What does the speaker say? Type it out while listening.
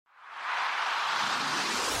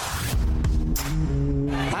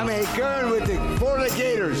I'm Hank Aaron with the Florida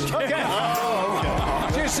Gators. Okay. I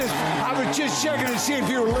was just checking to see if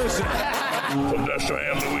you were listening. From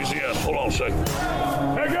Destrehan, Louisiana. Hold on a second.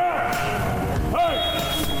 Hey, guys!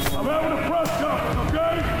 Hey! I'm having a press conference,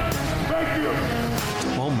 okay? Thank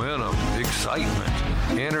you. Momentum,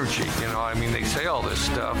 excitement, energy. They say all this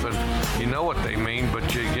stuff, and you know what they mean, but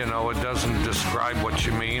it doesn't describe what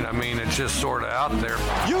you mean. It's just sort of out there.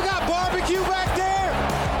 You got barbecue back there,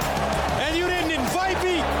 and you didn't invite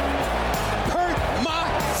me. Hurt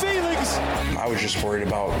my feelings. I was just worried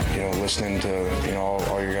about, listening to,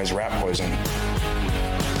 all your guys' rap poison.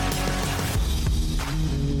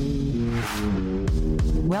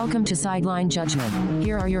 Welcome to Sideline Judgment.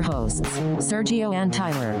 Here are your hosts, Sergio and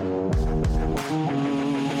Tyler.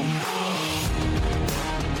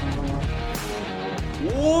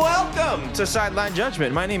 Welcome to Sideline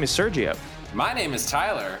Judgment. My name is Sergio. My name is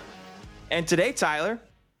Tyler. And today, Tyler,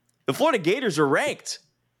 the Florida Gators are ranked.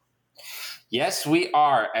 Yes, we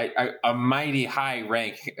are a mighty high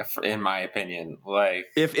rank, in my opinion.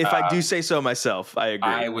 If I do say so myself, I agree.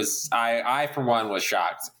 I for one was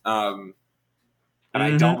shocked. And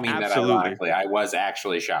I don't mean that ironically. I was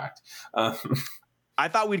actually shocked. I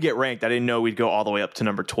thought we'd get ranked. I didn't know we'd go all the way up to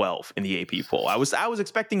number 12 in the AP poll. I was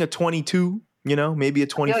expecting a 22, maybe a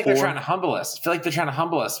 24. I feel like they're trying to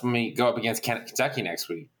humble us when we go up against Kentucky next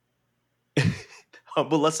week.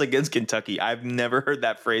 Humble us against Kentucky. I've never heard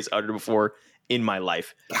that phrase uttered before in my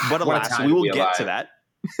life. But alas, we will get to that.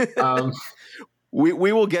 We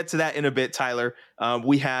will get to that in a bit, Tyler.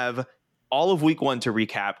 We have all of week 1 to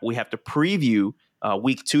recap. We have to preview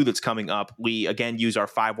week 2 that's coming up. We, again, use our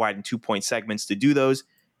 5 wide and 2-point segments to do those.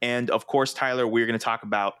 And, of course, Tyler, we're going to talk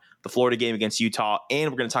about the Florida game against Utah,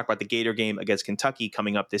 and we're going to talk about the Gator game against Kentucky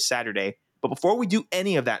coming up this Saturday. But before we do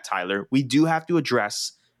any of that, Tyler, we do have to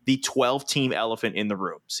address the 12-team elephant in the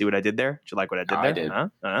room. See what I did there? Did you like what I did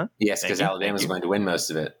there? I did. Yes, because Alabama's going to win most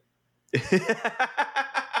of it.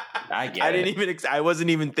 I get it. I wasn't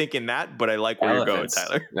even thinking that, but I like where Elephants. You're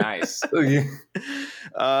going, Tyler.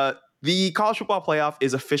 Nice. The college football playoff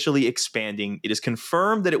is officially expanding. It is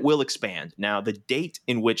confirmed that it will expand. Now, the date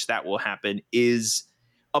in which that will happen is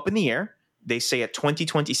up in the air. They say at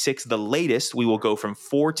 2026, the latest, we will go from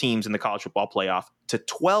 4 teams in the college football playoff to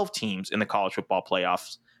 12 teams in the college football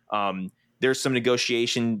playoffs. There's some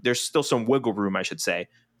negotiation. There's still some wiggle room, I should say,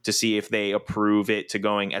 to see if they approve it to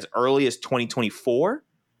going as early as 2024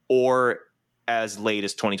 or as late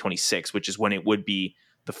as 2026, which is when it would be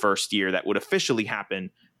the first year that would officially happen,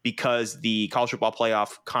 because the college football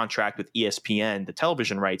playoff contract with ESPN, the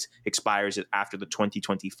television rights, expires after the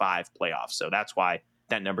 2025 playoffs. So that's why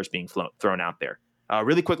that number is being thrown out there.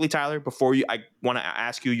 Really quickly, Tyler, I want to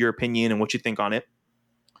ask you your opinion and what you think on it.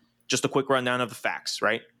 Just a quick rundown of the facts,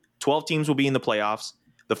 right? 12 teams will be in the playoffs.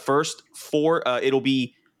 The first 4, it'll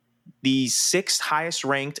be the 6th highest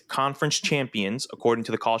ranked conference champions, according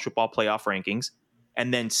to the college football playoff rankings,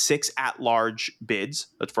 and then 6 at-large bids.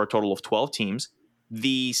 That's for a total of 12 teams.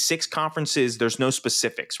 The 6 conferences, there's no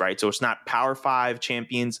specifics, right? So it's not Power 5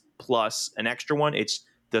 champions plus an extra one. It's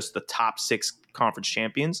just the top 6 conference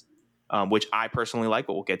champions, which I personally like,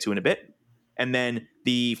 but we'll get to in a bit. And then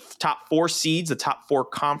the top 4 seeds, the top 4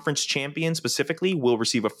 conference champions specifically, will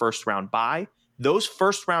receive a first-round bye. Those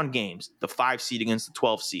first-round games, the 5 seed against the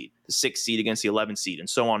 12 seed, the 6 seed against the 11 seed, and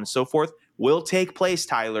so on and so forth, will take place,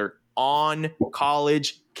 Tyler, on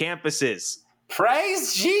college campuses.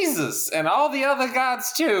 Praise Jesus and all the other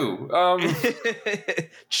gods, too.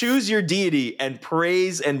 Choose your deity and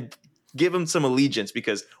praise and give them some allegiance,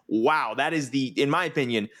 because, wow, that is in my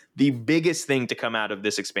opinion, the biggest thing to come out of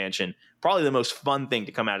this expansion. Probably the most fun thing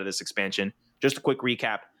to come out of this expansion. Just a quick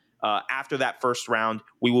recap. After that first round,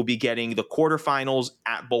 we will be getting the quarterfinals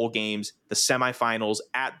at bowl games, the semifinals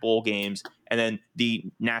at bowl games, and then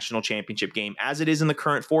the national championship game, as it is in the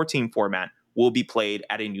current 4-team format, will be played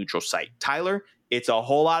at a neutral site. Tyler, it's a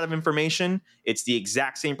whole lot of information. It's the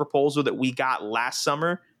exact same proposal that we got last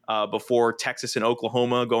summer before Texas and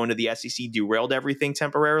Oklahoma going to the SEC derailed everything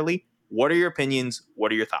temporarily. What are your opinions?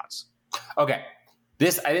 What are your thoughts? Okay.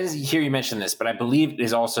 I didn't hear you mention this, but I believe it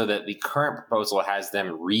is also that the current proposal has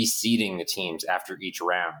them reseeding the teams after each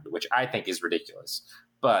round, which I think is ridiculous.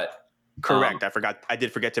 But correct. I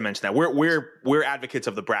did forget to mention that. We're advocates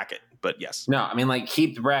of the bracket, but yes. No,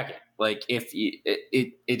 keep the bracket.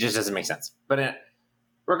 It just doesn't make sense. But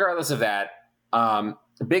regardless of that, a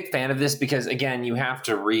big fan of this because, again, you have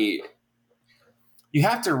to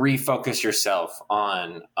refocus yourself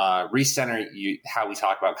on recenter how we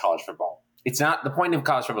talk about college football. It's not the point of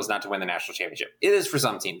college football is not to win the national championship. It is for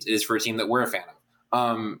some teams. It is for a team that we're a fan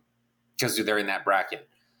of because they're in that bracket.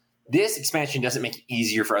 this expansion doesn't make it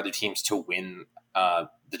easier for other teams to win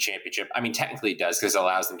the championship. I mean, technically it does because it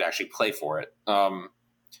allows them to actually play for it.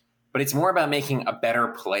 But it's more about making a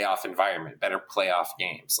better playoff environment, better playoff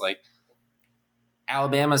games. Like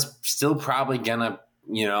Alabama's still probably gonna,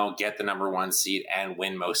 get the number 1 seed and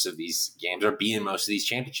win most of these games or be in most of these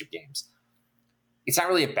championship games. It's not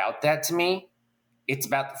really about that to me. It's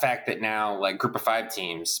about the fact that now, like, group of 5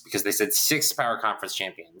 teams, because they said 6 power conference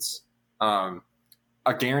champions,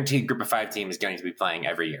 a guaranteed group of 5 team is going to be playing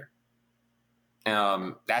every year.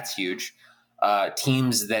 That's huge.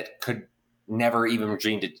 Teams that could never even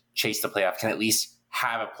dream to chase the playoff can at least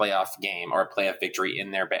have a playoff game or a playoff victory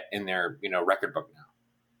in their record book now.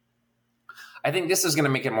 I think this is going to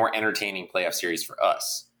make it more entertaining playoff series for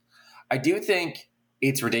us. I do think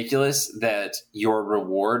it's ridiculous that your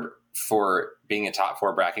reward for being a top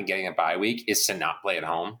 4 bracket and getting a bye week is to not play at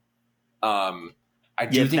home. I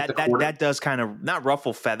do think that does kind of not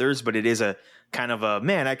ruffle feathers, but it is a kind of a,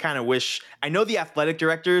 man, I kind of wish. I know the athletic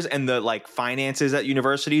directors and the finances at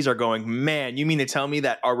universities are going, man, you mean to tell me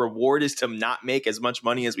that our reward is to not make as much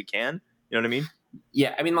money as we can? You know what I mean?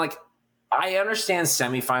 Yeah. I mean, I understand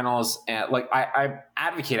semifinals and I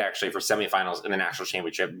advocate actually for semifinals in the national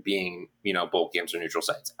championship being, bowl games or neutral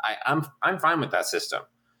sites. I'm fine with that system,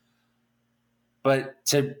 but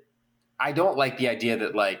I don't like the idea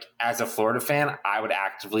that, as a Florida fan, I would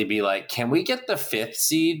actively be like, can we get the 5th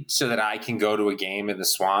seed so that I can go to a game in the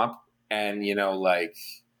Swamp? And, yeah,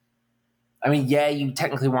 you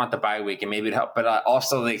technically want the bye week and maybe it'd help. But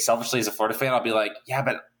also, selfishly as a Florida fan, I'll be like, yeah,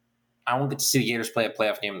 but I won't get to see the Gators play a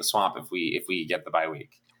playoff game in the Swamp if we get the bye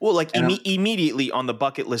week. Well, immediately on the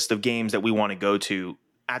bucket list of games that we want to go to,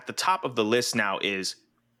 at the top of the list now is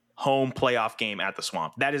home playoff game at the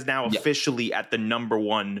Swamp. That is now officially at the number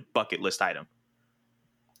 1 bucket list item.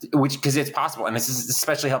 Because it's possible. And this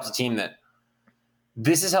especially helps a team that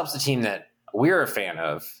we're a fan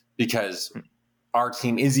of, because our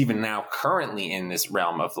team is even now currently in this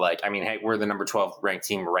realm of hey, we're the number 12 ranked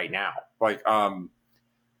team right now.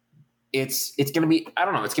 It's going to be, I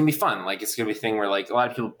don't know, it's going to be fun. It's going to be a thing where a lot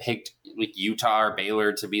of people picked Utah or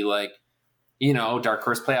Baylor to be dark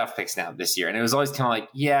horse playoff picks now this year. And it was always kind of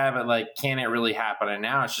yeah, but can it really happen? And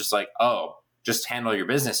now it's just just handle your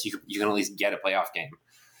business. You can at least get a playoff game.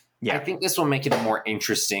 Yeah. I think this will make it a more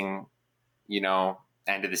interesting,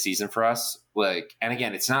 end of the season for us. And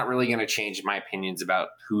again, it's not really going to change my opinions about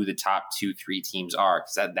who the top 2-3 teams are,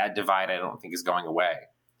 because that divide I don't think is going away.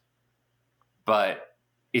 But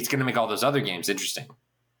it's going to make all those other games interesting.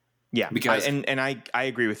 Yeah, because I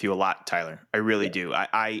agree with you a lot, Tyler. I really do.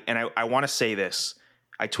 I want to say this.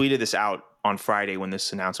 I tweeted this out on Friday when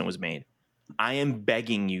this announcement was made. I am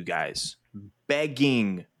begging you guys,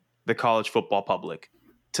 begging the college football public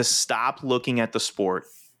to stop looking at the sport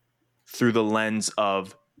through the lens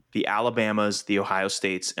of the Alabamas, the Ohio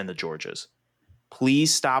States, and the Georgias.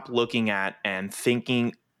 Please stop looking at and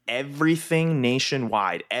thinking everything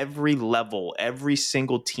nationwide, every level, every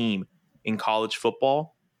single team in college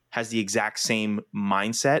football has the exact same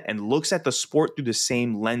mindset and looks at the sport through the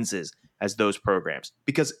same lenses as those programs,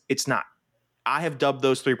 because it's not. I have dubbed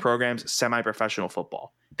those 3 programs semi-professional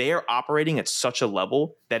football. They are operating at such a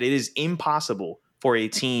level that it is impossible for a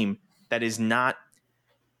team that is not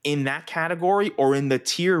in that category or in the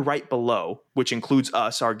tier right below, which includes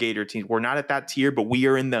us, our Gator team. We're not at that tier, but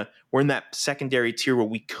we're in that secondary tier where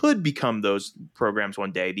we could become those programs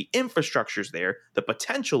one day. The infrastructure's there, the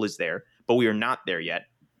potential is there, but we are not there yet.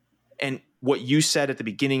 And what you said at the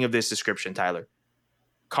beginning of this description, Tyler,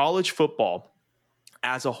 college football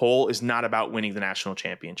as a whole is not about winning the national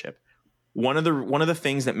championship. One of the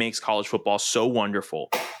things that makes college football so wonderful,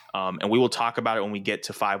 and we will talk about it when we get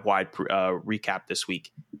to 5-wide recap this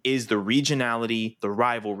week, is the regionality, the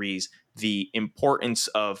rivalries, the importance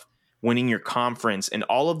of winning your conference, and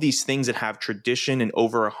all of these things that have tradition and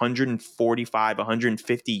over 145,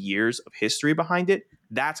 150 years of history behind it.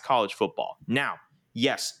 That's college football. Now,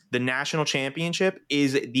 yes, the national championship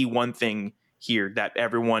is the one thing here that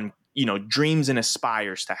everyone, dreams and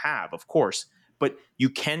aspires to have, of course, but you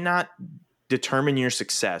cannot determine your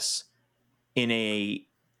success in a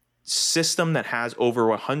system that has over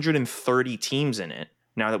 130 teams in it.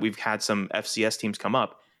 Now that we've had some FCS teams come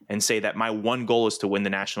up and say that my one goal is to win the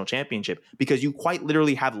national championship, because you quite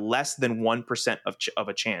literally have less than 1% of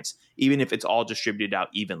a chance, even if it's all distributed out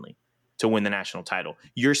evenly, to win the national title.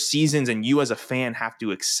 Your seasons and you as a fan have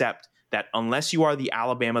to accept that unless you are the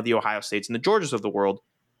Alabama, the Ohio States, and the Georgias of the world,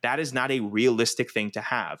 that is not a realistic thing to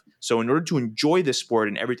have. So in order to enjoy this sport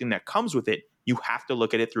and everything that comes with it, you have to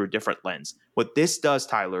look at it through a different lens. What this does,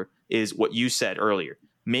 Tyler, is what you said earlier,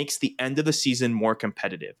 makes the end of the season more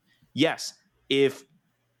competitive. Yes, if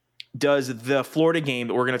does the Florida game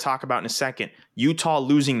that we're going to talk about in a second, Utah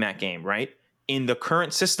losing that game, right? In the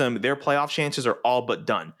current system, their playoff chances are all but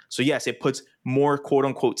done. So yes, it puts more quote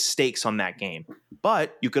unquote stakes on that game.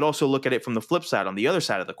 But you could also look at it from the flip side, on the other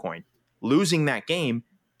side of the coin. Losing that game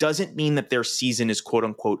doesn't mean that their season is quote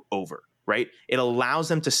unquote over, right? It allows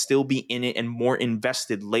them to still be in it and more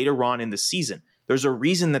invested later on in the season. There's a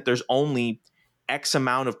reason that there's only X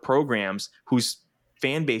amount of programs whose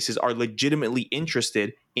fan bases are legitimately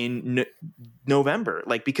interested in November,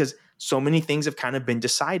 like, because so many things have kind of been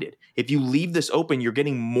decided. If you leave this open, you're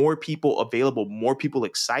getting more people available, more people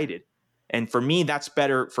excited. And for me, that's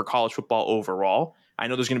better for college football overall. I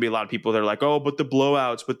know there's going to be a lot of people that are like, oh, but the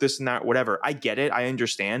blowouts, but this and that, whatever. I get it. I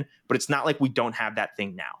understand. But it's not like we don't have that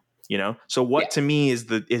thing now, you know? So what to me is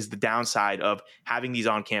the downside of having these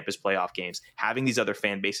on-campus playoff games, having these other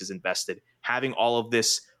fan bases invested, having all of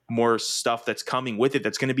this more stuff that's coming with it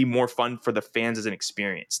that's going to be more fun for the fans as an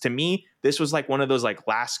experience. To me, this was like one of those like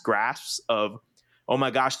last grasps of, oh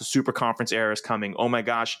my gosh, the super conference era is coming. Oh my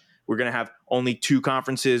gosh, we're going to have only 2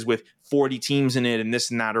 conferences with 40 teams in it and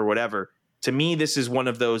this and that or whatever. To me, this is one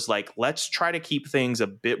of those like, let's try to keep things a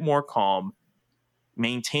bit more calm,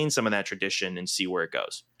 maintain some of that tradition and see where it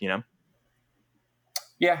goes, you know?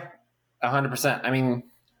 Yeah, 100%. I mean,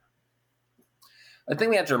 the thing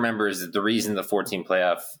we have to remember is that the reason the 14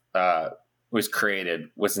 playoff was created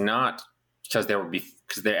was not because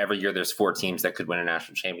every year there's 4 teams that could win a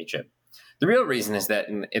national championship. The real reason is that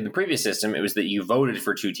in the previous system, it was that you voted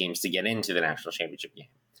for 2 teams to get into the national championship game.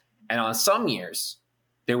 And on some years,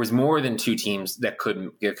 there was more than 2 teams that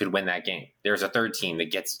could win that game. There's a 3rd team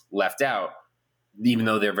that gets left out, even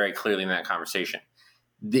though they're very clearly in that conversation.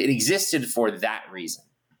 It existed for that reason,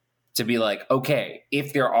 to be like, okay,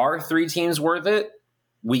 if there are 3 teams worth it,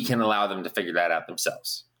 we can allow them to figure that out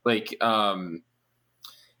themselves. Like, and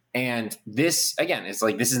this, again, it's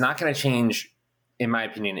like, this is not going to change, in my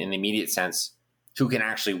opinion, in the immediate sense, who can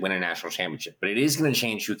actually win a national championship, but it is going to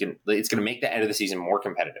change it's going to make the end of the season more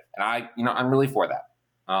competitive. And I'm really for that.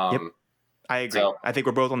 Yep. I agree. So, I think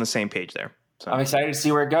we're both on the same page there. So. I'm excited to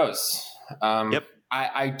see where it goes. Yep.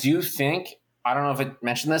 I do think, I don't know if I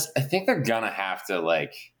mentioned this, I think they're going to have to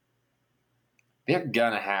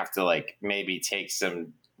maybe take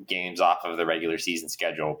some games off of the regular season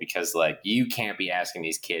schedule, because like you can't be asking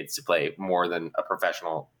these kids to play more than a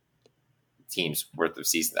professional team's worth of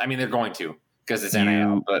season. I mean, they're going to, because it's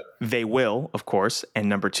NIL, but they will, of course. And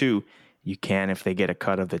number 2, you can if they get a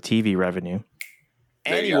cut of the TV revenue.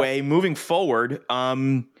 Anyway, moving forward,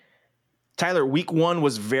 Tyler, week 1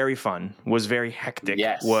 was very fun, was very hectic,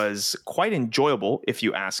 was quite enjoyable, if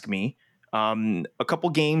you ask me. A couple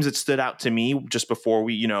games that stood out to me just before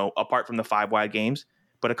we, apart from the 5 wide games,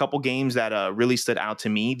 but a couple games that really stood out to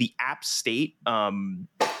me. The App State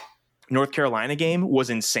North Carolina game was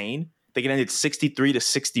insane. They ended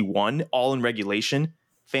 63-61, all in regulation.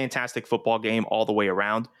 Fantastic football game all the way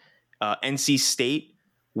around. NC State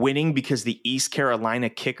winning because the East Carolina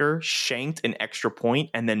kicker shanked an extra point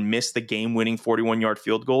and then missed the game-winning 41-yard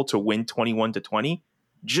field goal to win 21-20.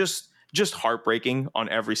 Just heartbreaking on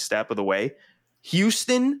every step of the way.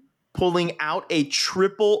 Houston pulling out a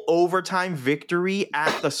triple overtime victory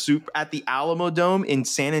at the Alamo Dome in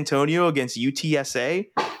San Antonio against UTSA,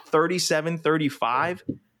 37-35.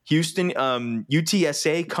 Houston,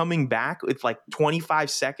 UTSA coming back with like 25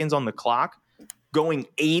 seconds on the clock, going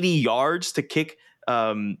 80 yards to kick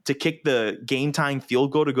the game time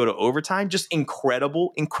field goal to go to overtime. Just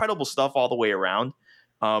incredible stuff all the way around.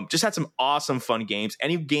 Just had some awesome fun games.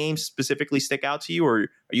 Any games specifically stick out to you, or are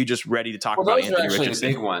you just ready to talk about Anthony Richardson? Those are actually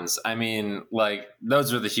the big ones. I mean, like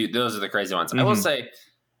those are the crazy ones. Mm-hmm. I will say,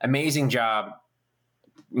 amazing job.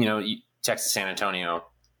 Texas, San Antonio,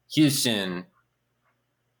 Houston.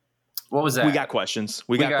 What was that? We got questions.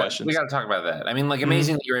 We got questions. We got to talk about that. I mean, like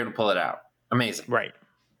amazing that you were able to pull it out. Amazing. Right.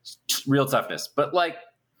 Real toughness. But like,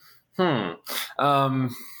 I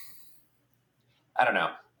don't know.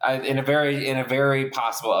 In a very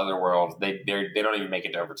possible other world, they don't even make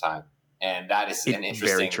it to overtime, and that is an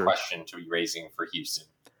interesting question to be raising for Houston.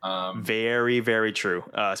 Very, very true.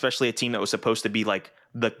 Especially a team that was supposed to be like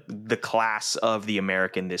the class of the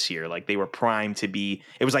American this year. Like they were primed to be.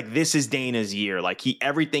 It was like, this is Dana's year. Like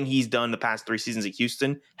everything he's done the past 3 seasons at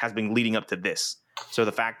Houston has been leading up to this. So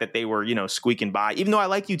the fact that they were squeaking by, even though I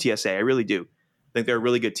like UTSA, I really do think they're a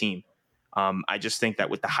really good team. I just think that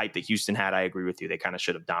with the hype that Houston had, I agree with you. They kind of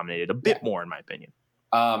should have dominated a bit more, in my opinion.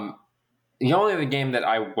 The only other game that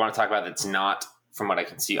I want to talk about that's not, from what I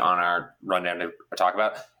can see on our rundown to talk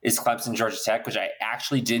about, is Clemson Georgia Tech, which I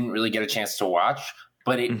actually didn't really get a chance to watch,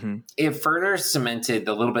 but it further cemented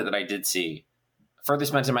the little bit that I did see further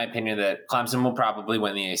cements in my opinion that Clemson will probably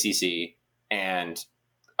win the ACC and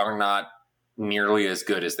are not nearly as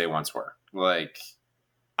good as they once were. Like,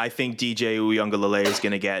 I think DJ Uiagalelei is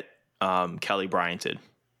going to get Kelly Bryanted.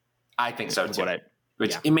 I think so too.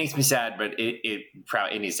 Which it makes me sad, but it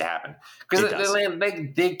probably needs to happen because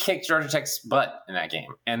they kicked Georgia Tech's butt in that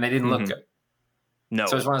game and they didn't look good. No,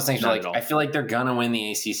 so it's one of those things where, like, I feel like they're gonna win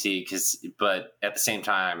the ACC but at the same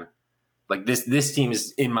time, like this team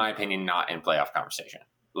is, in my opinion, not in playoff conversation.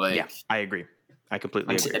 Like, yeah, I agree. I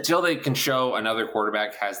completely agree. Until they can show another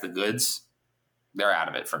quarterback has the goods, they're out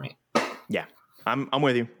of it for me. Yeah, I'm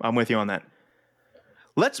with you. I'm with you on that.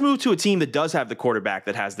 Let's move to a team that does have the quarterback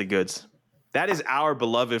that has the goods. That is our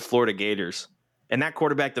beloved Florida Gators. And that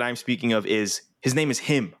quarterback that I'm speaking of his name is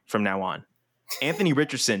him from now on. Anthony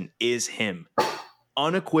Richardson is him.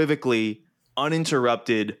 Unequivocally,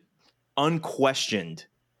 uninterrupted, unquestioned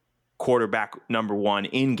quarterback number one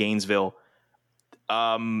in Gainesville.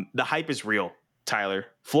 The hype is real, Tyler.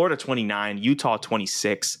 Florida 29, Utah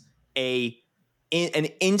 26. An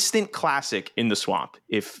instant classic in the swamp,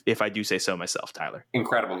 if I do say so myself, Tyler.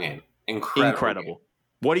 Incredible game. Incredible. Game.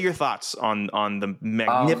 What are your thoughts on the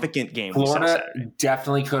magnificent game? Florida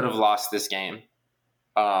definitely could have lost this game.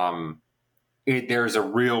 There's a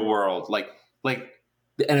real world, like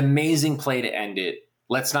an amazing play to end it.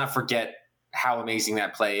 Let's not forget how amazing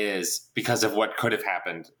that play is because of what could have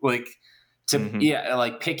happened. Like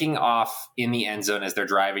picking off in the end zone as they're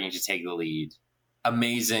driving to take the lead.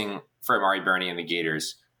 Amazing for Amari Burney and the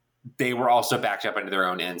Gators. They were also backed up into their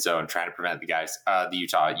own end zone trying to prevent the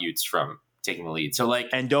Utah Utes from taking the lead. So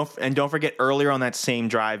and don't forget, earlier on that same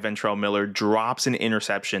drive, Ventrell Miller drops an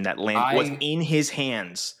interception that was in his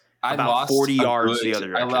hands about 40 yards the other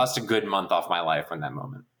direction. I lost a good month off my life in that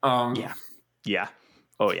moment. Yeah.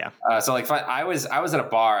 Oh yeah. So I was at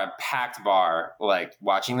a packed bar, like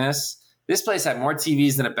watching this. This place had more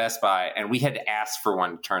TVs than a Best Buy, and we had to ask for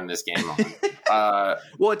one to turn this game on.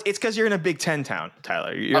 Well, it's because you're in a Big Ten town,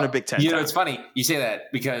 Tyler. You're in a Big Ten town. It's funny you say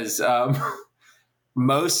that because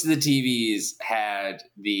most of the TVs had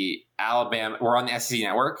the Alabama, or on the SEC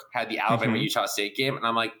network, had the Alabama-Utah State game, and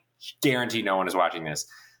I'm like, guaranteed no one is watching this.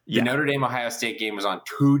 The Notre Dame-Ohio State game was on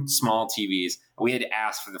two small TVs. We had to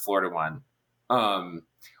ask for the Florida one.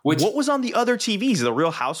 What was on the other TVs? The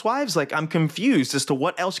Real Housewives? Like, I'm confused as to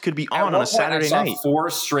what else could be on a Saturday night. I saw 4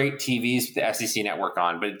 straight TVs with the SEC network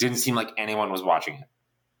on, but it didn't seem like anyone was watching it.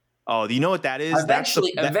 Oh, do you know what that is?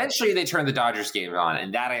 Eventually they turned the Dodgers game on,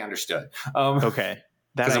 and that I understood. Okay.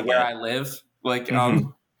 Because of where I live. Like,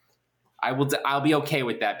 I'll be okay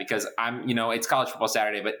with that because it's college football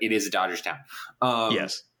Saturday, but it is a Dodgers town.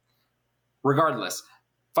 Yes. Regardless,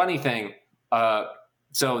 funny thing.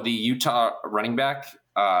 So the Utah running back,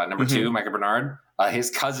 number 2, Micah Bernard,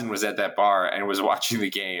 his cousin was at that bar and was watching the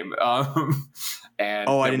game. And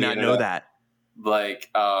I did not know that. Like,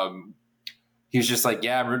 he was just like,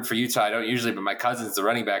 yeah, I'm rooting for Utah. I don't usually, but my cousin's the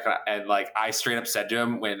running back. And like, I straight up said to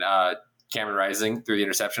him when Cameron Rising threw the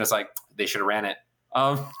interception, it's like, they should have ran it.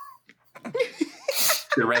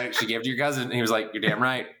 She gave it to your cousin. And he was like, you're damn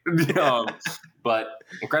right. But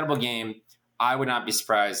incredible game. I would not be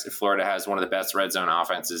surprised if Florida has one of the best red zone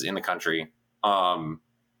offenses in the country. I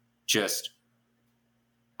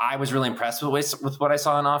was really impressed with what I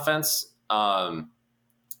saw in offense.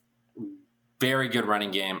 Very good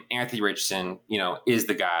running game. Anthony Richardson, is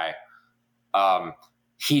the guy.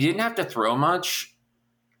 He didn't have to throw much.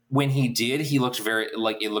 When he did, it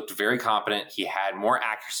looked very competent. He had more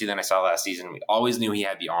accuracy than I saw last season. We always knew he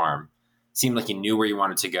had the arm. Seemed like he knew where he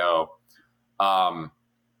wanted to go.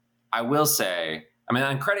 I will say,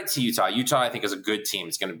 on credit to Utah. Utah, I think, is a good team.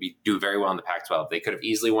 It's going to do very well in the Pac-12. They could have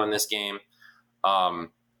easily won this game. I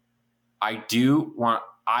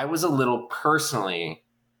was a little personally.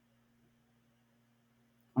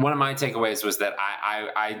 One of my takeaways was that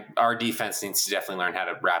our defense needs to definitely learn how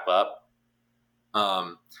to wrap up.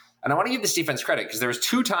 And I want to give this defense credit because there was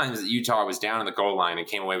 2 times that Utah was down in the goal line and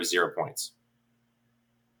came away with 0 points.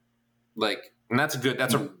 And that's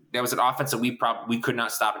that was an offense that we could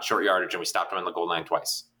not stop in short yardage, and we stopped them on the goal line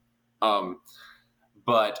twice.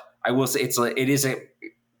 But I will say it's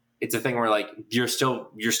a thing where like you're still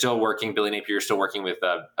working Billy Napier, you're still working with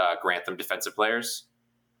Grantham defensive players.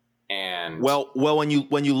 And when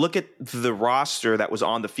you look at the roster that was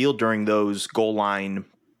on the field during those goal line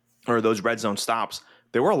or those red zone stops,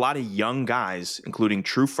 there were a lot of young guys, including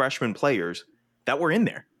true freshman players, that were in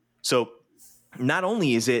there. So not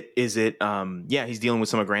only is it he's dealing with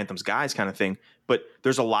some of Grantham's guys kind of thing, but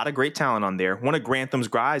there's a lot of great talent on there. One of Grantham's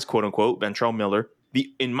guys, quote unquote, Ventrell Miller,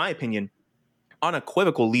 in my opinion,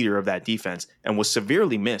 unequivocal leader of that defense and was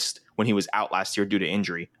severely missed when he was out last year due to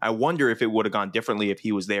injury. I wonder if it would have gone differently if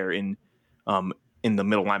he was there in the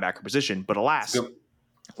middle linebacker position. But alas, a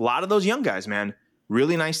lot of those young guys, man,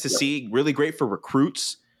 really nice to see, really great for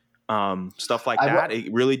recruits, stuff like that.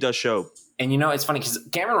 It really does show. And it's funny because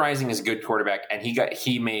Cameron Rising is a good quarterback, and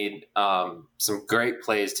he made some great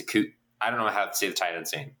plays to I don't know how to say the tight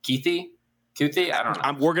end's name. Kuithe? I don't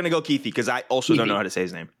know. We're gonna go Kuithe because I also don't know how to say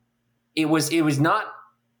his name. It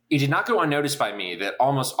did not go unnoticed by me that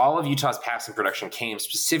almost all of Utah's passing production came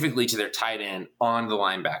specifically to their tight end on the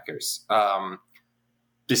linebackers.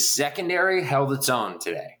 The secondary held its own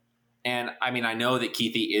today. And I mean, I know that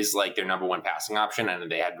Kuithe is like their number one passing option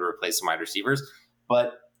and they had to replace some wide receivers,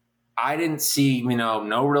 but I didn't see,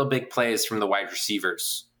 no real big plays from the wide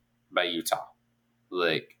receivers by Utah.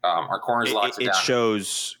 Like our corners locked it down. It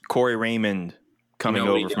shows Corey Raymond coming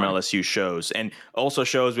over from LSU shows, and also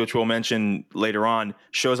shows, which we'll mention later on,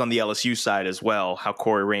 shows on the LSU side as well, how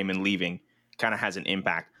Corey Raymond leaving kind of has an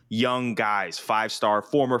impact. Young guys,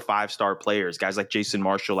 former five-star players, guys like Jason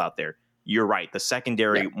Marshall out there. You're right. The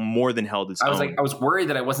secondary more than held its own. I was worried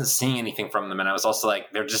that I wasn't seeing anything from them, and I was also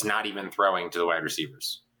like, they're just not even throwing to the wide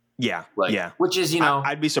receivers. Yeah, which is,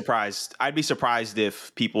 I'd be surprised. I'd be surprised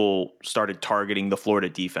if people started targeting the Florida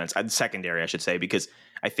defense, secondary, I should say, because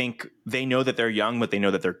I think they know that they're young, but they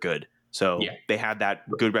know that they're good. So they had that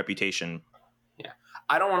good reputation. Yeah,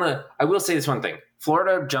 I will say this one thing: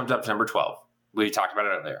 Florida jumped up to number 12. We talked about it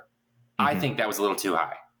earlier. Mm-hmm. I think that was a little too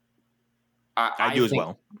high. I do as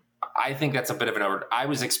well. I think that's a bit of an over. I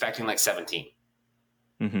was expecting like 17.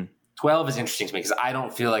 Mm-hmm. 12 is interesting to me because I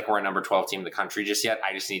don't feel like we're a number 12 team in the country just yet.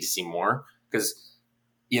 I just need to see more because,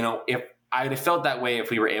 if I would have felt that way if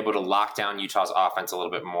we were able to lock down Utah's offense a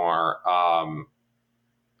little bit more.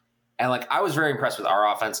 And I was very impressed with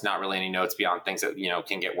our offense. Not really any notes beyond things that,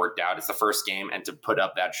 can get worked out. It's the first game, and to put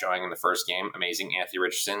up that showing in the first game, amazing. Anthony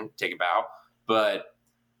Richardson, take a bow. But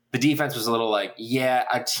the defense was a little a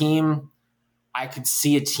team. I could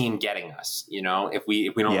see a team getting us, if we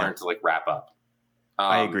don't learn to wrap up.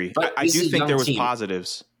 I agree. I do think there was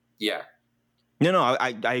positives. Yeah. No,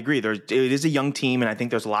 I agree. It is a young team, and I think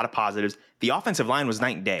there's a lot of positives. The offensive line was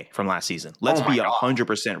night and day from last season. Let's be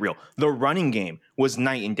 100% real. The running game was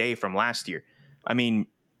night and day from last year. I mean,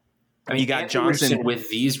 you got Johnson with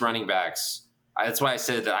these running backs. That's why I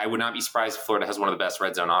said that I would not be surprised if Florida has one of the best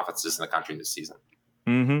red zone offenses in the country this season.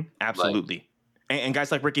 Mm-hmm. Absolutely. And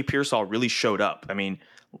guys like Ricky Pearsall really showed up. I mean,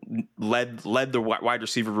 led the wide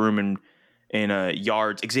receiver room in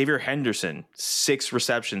yards. Xavier Henderson, 6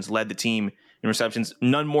 receptions, led the team in receptions.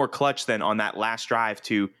 None more clutch than on that last drive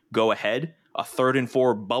to go ahead. A 3rd and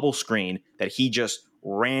 4 bubble screen that he just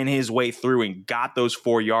ran his way through and got those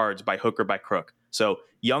 4 yards by hook or by crook. So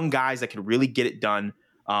young guys that can really get it done.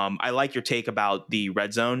 I like your take about the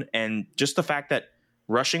red zone and just the fact that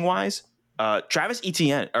rushing wise, Trevor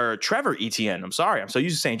Etienne. I'm sorry. I'm so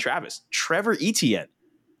used to saying Travis. Trevor Etienne.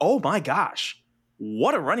 Oh my gosh.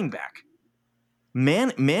 What a running back.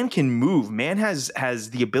 Man can move. Man has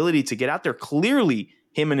the ability to get out there. Clearly,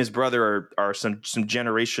 him and his brother are some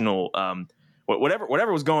generational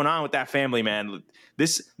whatever was going on with that family, man.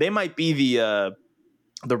 They might be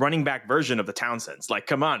the running back version of the Townsends.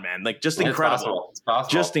 Come on, man. Just incredible. It's possible.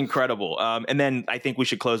 Just incredible. And then I think we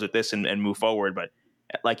should close with this and move forward. But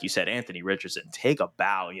like you said, Anthony Richardson, take a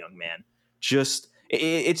bow, young man. Just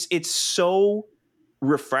it's so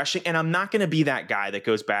refreshing. And I'm not going to be that guy that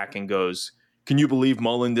goes back and goes, can you believe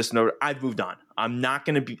Mullen this note? I've moved on. I'm not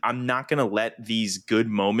going to let these good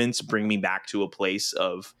moments bring me back to a place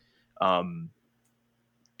of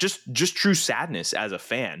just true sadness as a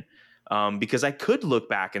fan. Because I could look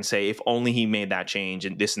back and say, if only he made that change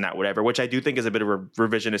and this and that, whatever, which I do think is a bit of a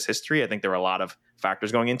revisionist history. I think there are a lot of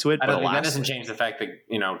factors going into it. That doesn't change the fact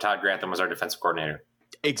that, Todd Grantham was our defensive coordinator.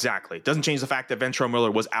 Exactly. Doesn't change the fact that Ventrell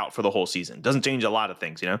Miller was out for the whole season. Doesn't change a lot of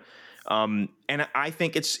things, And I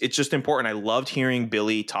think it's just important. I loved hearing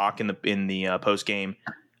Billy talk in the post game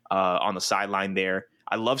on the sideline there.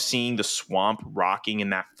 I love seeing the Swamp rocking in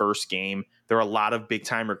that first game. There are a lot of big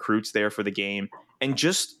time recruits there for the game, and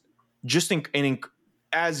just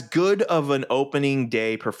as good of an opening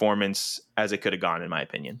day performance as it could have gone, in my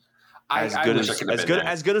opinion. As good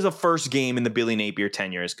as a first game in the Billy Napier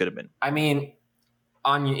tenure as could have been. I mean,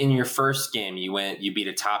 in your first game, you beat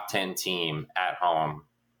a top 10 team at home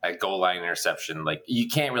at goal line interception. You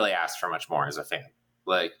can't really ask for much more as a fan.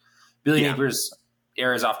 Billy Napier's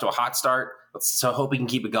era is off to a hot start. Let's hope we can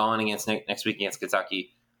keep it going against next week against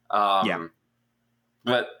Kentucky.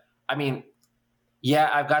 But I mean,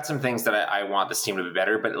 I've got some things that I want this team to be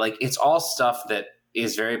better, but it's all stuff that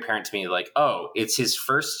is very apparent to me. Like, oh, it's his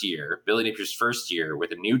first year, Billy Napier's first year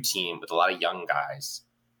with a new team with a lot of young guys.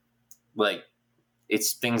 Like,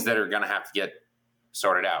 it's things that are going to have to get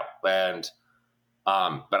sorted out. And,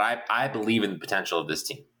 but I believe in the potential of this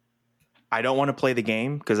team. I don't want to play the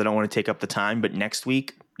game because I don't want to take up the time. But next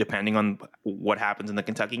week, depending on what happens in the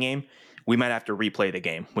Kentucky game, we might have to replay the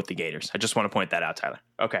game with the Gators. I just want to point that out, Tyler.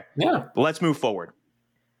 Okay. Yeah. Let's move forward.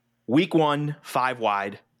 Week 1, 5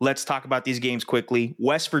 wide. Let's talk about these games quickly.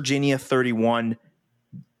 West Virginia 31,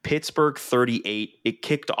 Pittsburgh 38. It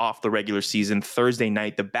kicked off the regular season Thursday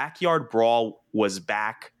night. The backyard brawl was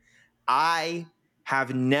back. I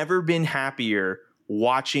have never been happier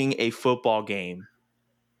watching a football game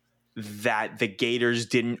that the Gators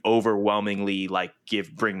didn't overwhelmingly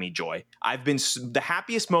bring me joy. I've been the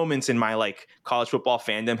happiest moments in my college football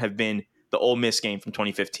fandom have been the Ole Miss game from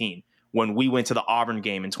 2015, when we went to the Auburn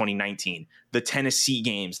game in 2019, the Tennessee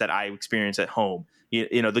games that I experienced at home,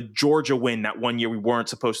 you know, the Georgia win that one year we weren't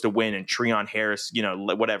supposed to win, and Treon Harris, you know,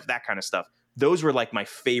 whatever, that kind of stuff. Those were my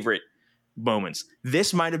favorite moments.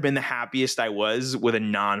 This might have been the happiest I was with a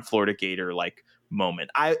non-Florida Gator moment.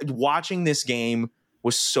 Watching this game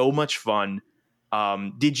was so much fun.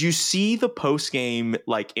 Did you see the post-game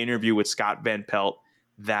interview with Scott Van Pelt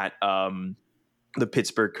that the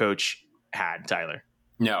Pittsburgh coach had, Tyler?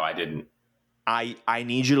 No, I didn't. I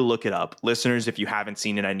need you to look it up. Listeners, if you haven't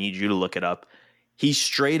seen it, I need you to look it up. He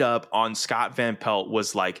straight up on Scott Van Pelt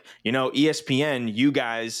was like, you know, ESPN, you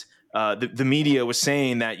guys, the media was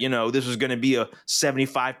saying that, you know, this was going to be a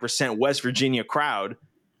 75% West Virginia crowd,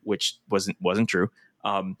 which wasn't true.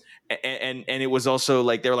 And it was also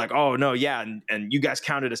they were like, oh no, yeah, and you guys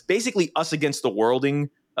counted us, basically us against the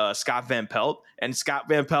worlding Scott Van Pelt, and Scott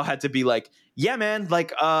Van Pelt had to be like, yeah, man,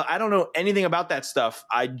 I don't know anything about that stuff.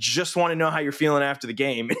 I just want to know how you're feeling after the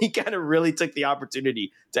game. And he kind of really took the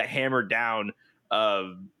opportunity to hammer down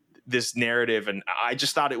this narrative, and I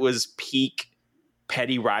just thought it was peak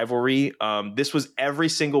petty rivalry. This was every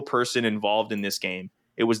single person involved in this game.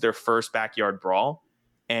 It was their first backyard brawl.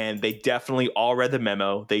 And they definitely all read the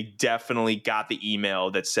memo. They definitely got the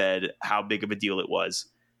email that said how big of a deal it was.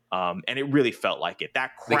 And it really felt like it.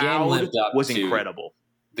 That crowd was incredible.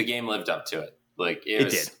 The game lived up to it.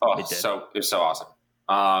 It did. So it was so awesome.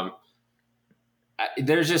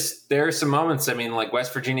 There are some moments. I mean,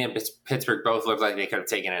 West Virginia and Pittsburgh both looked like they could have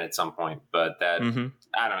taken it at some point, but I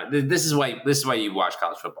don't know. This is why you watch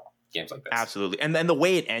college football. Games like this. Absolutely. And then the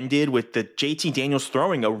way it ended with the JT Daniels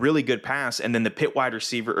throwing a really good pass, and then the Pitt wide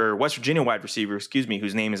receiver, or West Virginia wide receiver,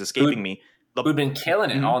 whose name is escaping me. Who'd been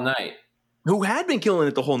killing it all night. Who had been killing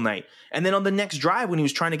it the whole night. And then on the next drive, when he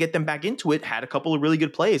was trying to get them back into it, had a couple of really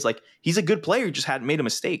good plays. He's a good player, just hadn't made a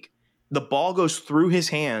mistake. The ball goes through his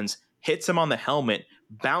hands, hits him on the helmet,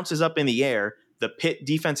 bounces up in the air. The Pitt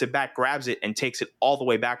defensive back grabs it and takes it all the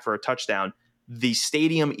way back for a touchdown. The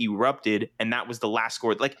stadium erupted, and that was the last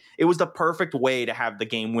score. It was the perfect way to have the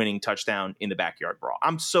game-winning touchdown in the backyard brawl.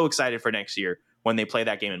 I'm so excited for next year when they play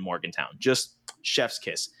that game in Morgantown. Just chef's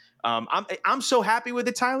kiss. I'm so happy with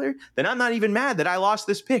it, Tyler, that I'm not even mad that I lost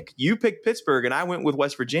this pick. You picked Pittsburgh, and I went with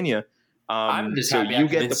West Virginia. I'm just happy you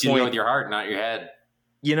get the point with your heart, not your head.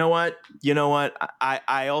 You know what?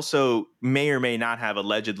 I also may or may not have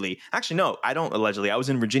allegedly. Actually, no, I don't allegedly. I was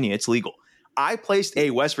in Virginia. It's legal. I placed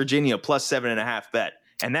a West Virginia plus 7.5 bet,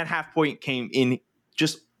 and that half point came in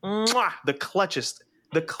just the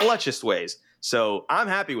clutchest ways. So I'm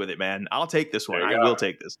happy with it, man. I'll take this one. I will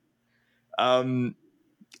take this. A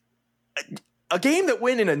game that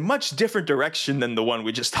went in a much different direction than the one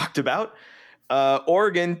we just talked about.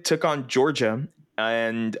 Oregon took on Georgia,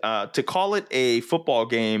 and to call it a football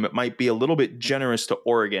game might be a little bit generous to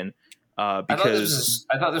Oregon. Because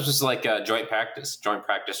I thought this was a joint practice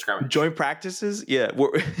scrimmage. Joint practices? Yeah.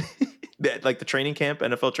 Like the training camp,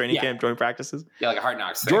 NFL training camp, joint practices? Yeah, like a Hard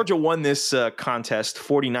Knocks thing. Georgia won this contest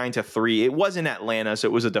 49-3. It was in Atlanta, so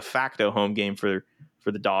it was a de facto home game for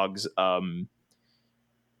the Dogs. Bo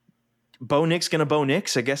Nix gonna Bo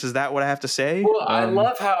Nix, I guess. Is that what I have to say? Well, I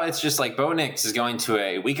love how it's just Bo Nix is going to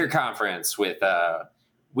a weaker conference with on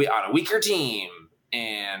a weaker team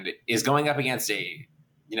and is going up against the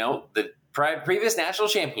previous national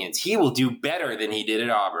champions. He will do better than he did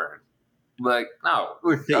at Auburn. No.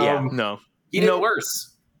 He did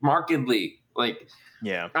worse, markedly.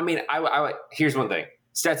 Yeah. I mean, I here's one thing.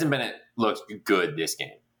 Stetson Bennett looked good this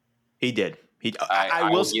game. He did.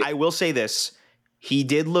 I will say this. He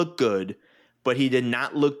did look good, but he did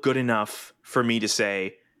not look good enough for me to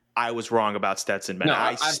say I was wrong about Stetson Bennett.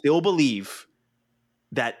 I still believe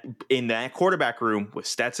that in that quarterback room with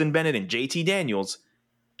Stetson Bennett and JT Daniels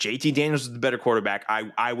is the better quarterback.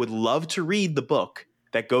 I would love to read the book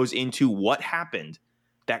that goes into what happened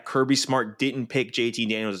that Kirby Smart didn't pick JT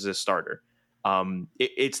Daniels as a starter.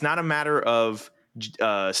 It's not a matter of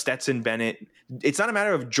Stetson Bennett. It's not a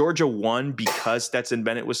matter of Georgia won because Stetson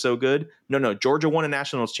Bennett was so good. No. Georgia won a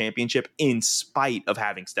national championship in spite of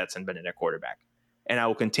having Stetson Bennett at quarterback. And I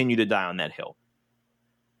will continue to die on that hill.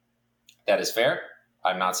 That is fair.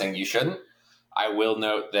 I'm not saying you shouldn't. I will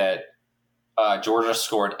note that Georgia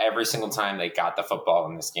scored every single time they got the football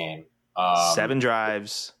in this game. 7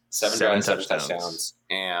 drives, 7 touchdowns.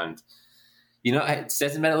 And,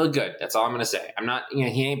 Stetson Bennett looked good. That's all I'm going to say. I'm not,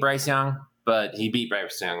 he ain't Bryce Young, but he beat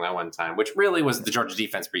Bryce Young that one time, which really was the Georgia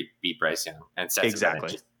defense beat Bryce Young. And Stetson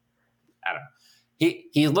Bennett I don't know.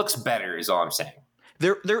 He looks better is all I'm saying.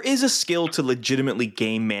 There is a skill to legitimately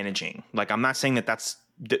game managing. Like, I'm not saying that's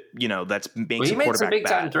making he made some big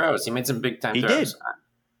time throws. He made some big time throws. He did.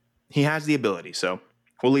 He has the ability, so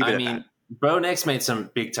we'll leave it at that. Bo Nix made some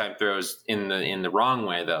big time throws in the wrong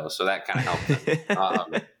way though, so that kind of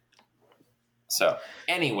helped him. So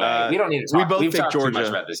anyway, we don't need to talk. We've talked too much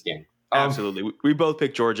about this game. Absolutely, we both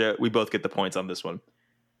picked Georgia. We both get the points on this one.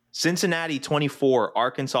 Cincinnati 24,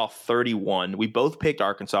 Arkansas 31. We both picked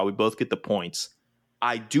Arkansas. We both get the points.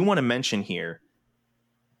 I do want to mention here,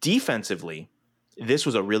 defensively, this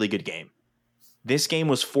was a really good game. This game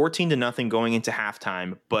was 14-0 going into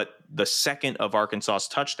halftime, but the second of Arkansas's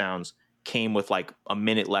touchdowns came with like a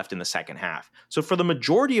minute left in the second half. So for the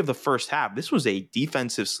majority of the first half, this was a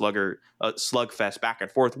defensive slugfest back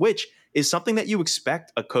and forth, which is something that you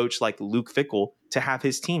expect a coach like Luke Fickell to have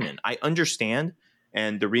his team in. I understand,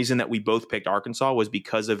 and the reason that we both picked Arkansas was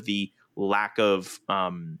because of the lack of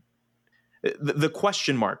the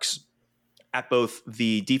question marks at both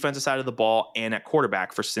the defensive side of the ball and at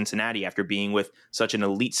quarterback for Cincinnati after being with such an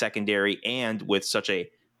elite secondary and with such a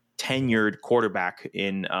tenured quarterback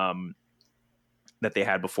in that they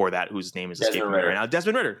had before that, whose name is escaping me right now.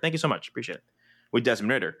 Desmond Ridder. Thank you so much. Appreciate it. With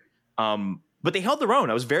Desmond Ridder. But they held their own.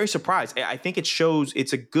 I was very surprised. I think it shows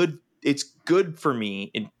it's good for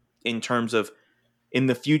me in terms of in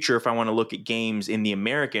the future, if I want to look at games in the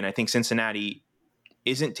American, I think Cincinnati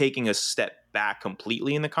isn't taking a step back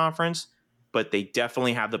completely in the conference, but they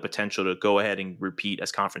definitely have the potential to go ahead and repeat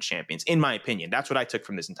as conference champions, in my opinion. That's what I took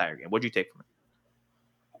from this entire game. What did you take from it?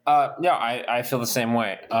 Yeah, I feel the same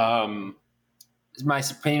way. My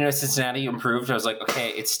opinion of Cincinnati improved. I was like, okay,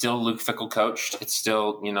 it's still Luke Fickell coached. It's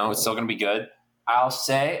still, it's still going to be good. I'll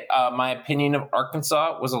say my opinion of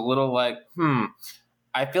Arkansas was a little like,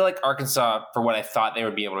 I feel like Arkansas, for what I thought they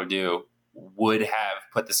would be able to do, would have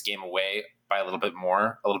put this game away by a little bit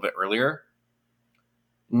earlier.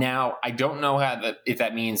 Now, I don't know if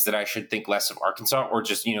that means that I should think less of Arkansas or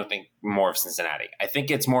just, think more of Cincinnati. I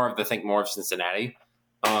think it's more of the think more of Cincinnati.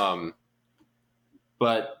 But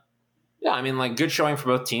yeah, I mean, like good showing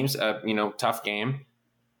for both teams, tough game.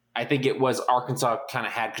 I think it was Arkansas kind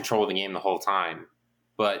of had control of the game the whole time,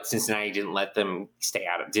 but Cincinnati didn't let them stay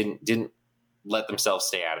out of didn't let themselves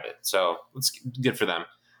stay out of it. So it's good for them.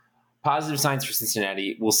 Positive signs for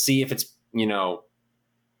Cincinnati. We'll see if it's,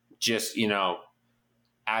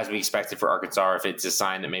 as we expected for Arkansas, or if it's a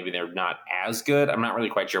sign that maybe they're not as good. I'm not really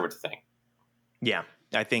quite sure what to think. Yeah,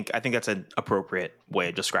 I think that's an appropriate way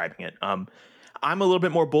of describing it. I'm a little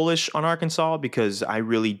bit more bullish on Arkansas because I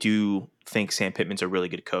really do think Sam Pittman's a really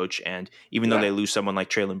good coach. And even though they lose someone like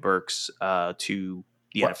Treylon Burks to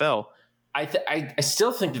the NFL, I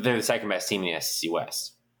still think that they're the second best team in the SEC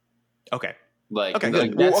West. Okay. Okay,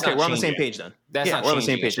 good. We're on the same page then. We're on the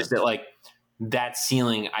same page. It's just that that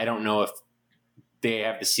ceiling, I don't know if they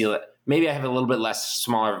have the ceiling. Maybe I have a little bit less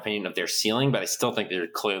smaller opinion of their ceiling, but I still think they're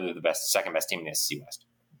clearly the second best team in the SEC West.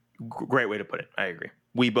 Great way to put it. I agree.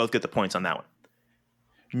 We both get the points on that one.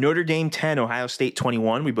 Notre Dame 10, Ohio State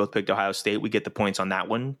 21. We both picked Ohio State. We get the points on that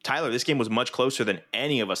one. Tyler, this game was much closer than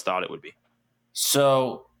any of us thought it would be.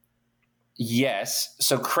 So, yes.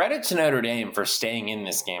 So credit to Notre Dame for staying in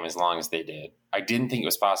this game as long as they did. I didn't think it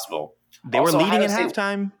was possible. They were leading at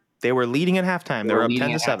halftime. They were leading at halftime. They were up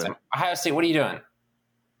 10-7. Ohio State, what are you doing?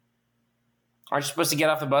 Aren't you supposed to get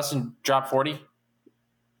off the bus and drop 40?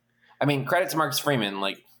 I mean, credit to Marcus Freeman.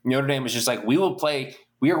 Notre Dame was just like, we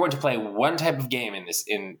are going to play one type of game in this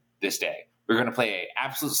day. We're going to play an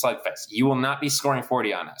absolute slugfest. You will not be scoring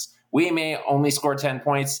 40 on us. We may only score 10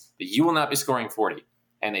 points, but you will not be scoring 40.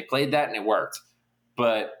 And they played that and it worked.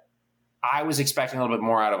 But I was expecting a little bit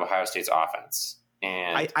more out of Ohio State's offense.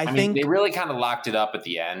 And I think they really kind of locked it up at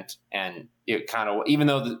the end. And it kind of, even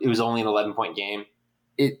though it was only an 11-point game,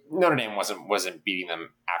 Notre Dame wasn't beating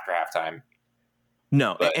them after halftime.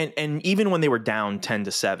 No, but, and even when they were down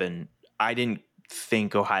 10-7, I didn't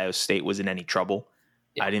think Ohio State was in any trouble.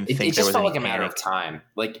 I didn't It think there just was felt any like a matter panic. of time.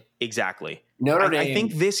 Like Exactly. Notre Dame. I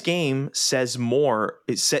think this game says more.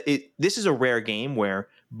 This is a rare game where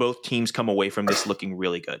both teams come away from this looking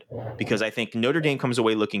really good, because I think Notre Dame comes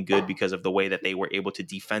away looking good because of the way that they were able to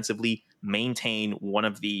defensively maintain one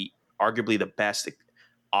of the arguably the best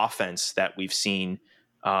offense that we've seen,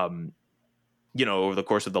 over the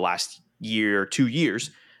course of the last year, 2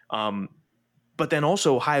 years. But then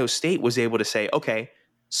also Ohio State was able to say, okay,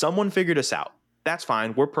 someone figured us out. That's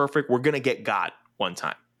fine. We're perfect. We're going to get got one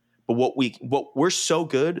time. But we're so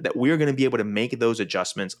good that we're going to be able to make those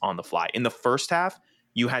adjustments on the fly. In the first half,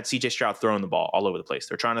 you had CJ Stroud throwing the ball all over the place.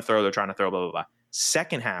 They're trying to throw, blah, blah, blah.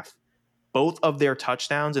 Second half, both of their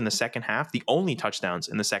touchdowns in the second half, the only touchdowns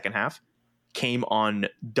in the second half, came on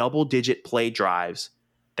double-digit play drives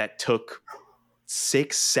that took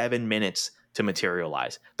 6-7 minutes to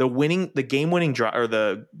materialize. The game-winning drive, or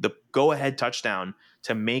the go-ahead touchdown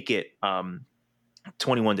to make it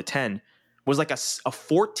 21-10 was like a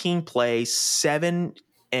 14-play, 7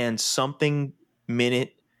 and something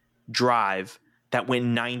minute drive that went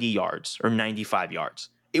 90 yards or 95 yards.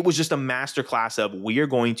 It was just a masterclass of, we are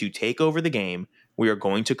going to take over the game, we are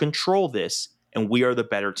going to control this, and we are the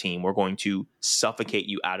better team. We're going to suffocate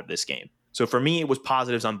you out of this game. So for me, it was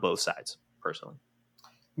positives on both sides, personally.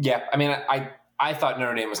 Yeah, I mean, I thought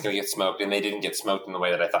Notre Dame was going to get smoked, and they didn't get smoked in the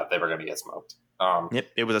way that I thought they were going to get smoked. Yep,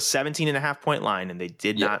 it was a 17.5-point line, and they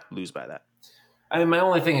did not lose by that. I mean, my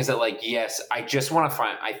only thing is that, like, yes, I just want to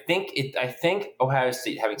find. I think Ohio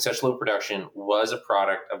State having such low production was a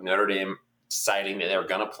product of Notre Dame deciding that they were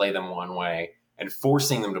going to play them one way and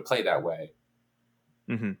forcing them to play that way.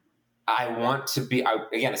 Mm-hmm. I want to be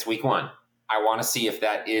again. It's week 1. I want to see if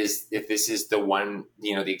this is the one,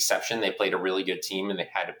 the exception. They played a really good team and they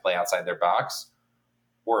had to play outside their box,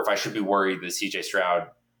 or if I should be worried that CJ Stroud,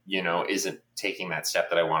 isn't taking that step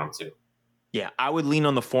that I want him to. Yeah, I would lean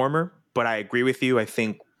on the former, but I agree with you. I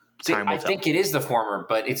think time will tell. I think it is the former,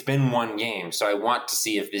 but it's been one game, so I want to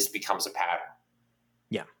see if this becomes a pattern.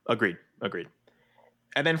 Yeah, agreed.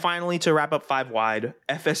 And then finally, to wrap up 5 wide,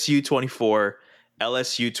 FSU 24,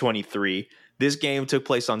 LSU 23. This game took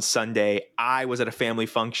place on Sunday. I was at a family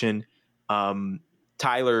function.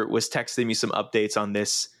 Tyler was texting me some updates on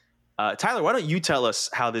this. Tyler, why don't you tell us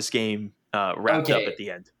how this game wrapped up at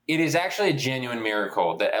the end? It is actually a genuine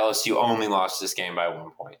miracle that LSU only lost this game by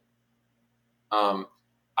 1 point.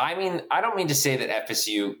 I mean, I don't mean to say that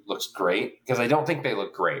FSU looks great, because I don't think they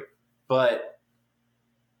look great, but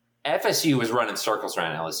FSU was running circles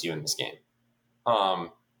around LSU in this game.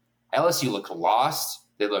 LSU looked lost.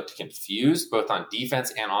 They looked confused, both on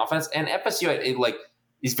defense and offense. And FSU,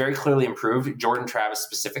 is very clearly improved. Jordan Travis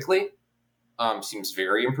specifically seems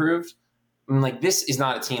very improved. I mean, this is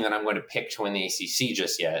not a team that I'm going to pick to win the ACC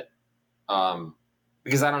just yet,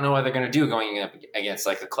 because I don't know what they're going to do going up against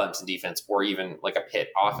a Clemson defense or even a Pitt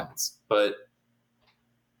offense. But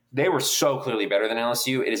they were so clearly better than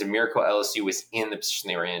LSU. It is a miracle LSU was in the position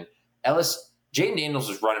they were in. Jaden Daniels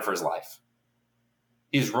was running for his life.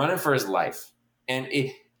 He was running for his life. And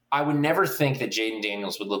I would never think that Jaden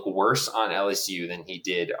Daniels would look worse on LSU than he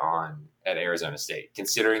did at Arizona State,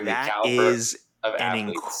 considering the caliber is of an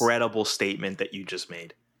athletes. Incredible statement that you just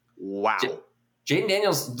made. Wow. Jaden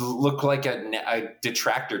Daniels looked like a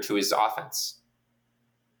detractor to his offense.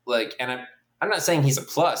 And I'm not saying he's a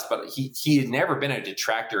plus, but he had never been a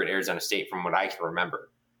detractor at Arizona State from what I can remember.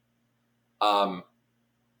 I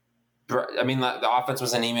mean, the offense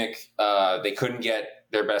was anemic. They couldn't get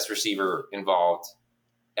their best receiver involved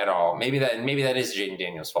at all. Maybe that is Jaden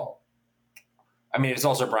Daniels' fault. I mean, it's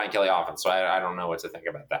also Brian Kelly offense, so I don't know what to think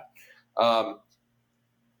about that.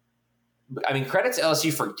 I mean, credit to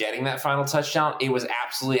LSU for getting that final touchdown. It was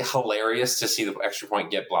absolutely hilarious to see the extra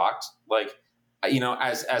point get blocked.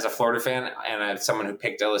 As a Florida fan and as someone who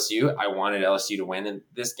picked LSU, I wanted LSU to win in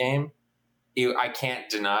this game. I can't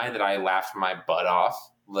deny that I laughed my butt off.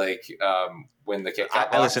 When the kick got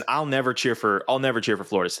blocked. Listen, I'll never cheer for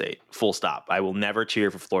Florida State. Full stop. I will never cheer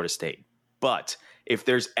for Florida State. But if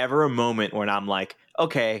there's ever a moment when I'm like,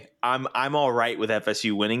 okay, I'm all right with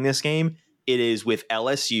FSU winning this game, it is with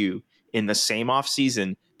LSU in the same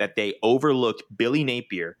offseason that they overlooked Billy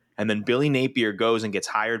Napier, and then Billy Napier goes and gets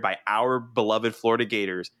hired by our beloved Florida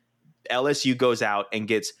Gators. LSU goes out and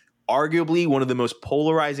gets arguably one of the most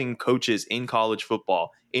polarizing coaches in college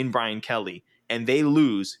football in Brian Kelly. And they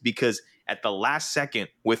lose because at the last second,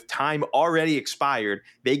 with time already expired,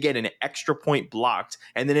 they get an extra point blocked.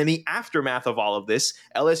 And then in the aftermath of all of this,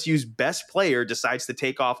 LSU's best player decides to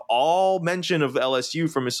take off all mention of LSU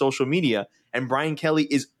from his social media. And Brian Kelly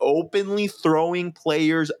is openly throwing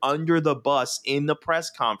players under the bus in the press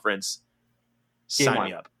conference. Sign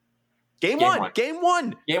me up. Game one. Game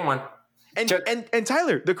one. And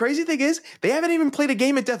Tyler, the crazy thing is they haven't even played a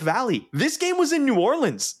game at Death Valley. This game was in New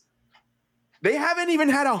Orleans. They haven't even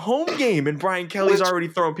had a home game, and Brian Kelly's already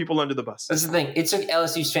throwing people under the bus. That's the thing. It took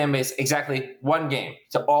LSU's fan base exactly one game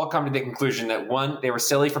to all come to the conclusion that, one, they were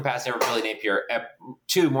silly for passing over Billy Napier.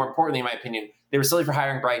 Two, more importantly, in my opinion, they were silly for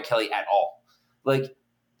hiring Brian Kelly at all. Like,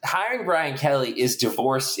 hiring Brian Kelly is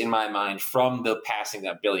divorced in my mind from the passing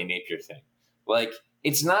that Billy Napier thing. Like,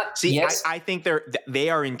 it's not. See, yes, I think they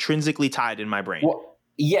are intrinsically tied in my brain. Well,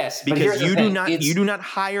 yes, because you do not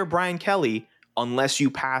hire Brian Kelly unless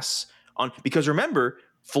you pass on. Because remember,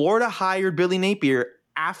 Florida hired Billy Napier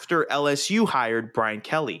after LSU hired Brian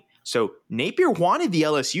Kelly. So Napier wanted the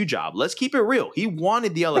LSU job. Let's keep it real. He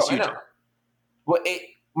wanted the LSU job. Well,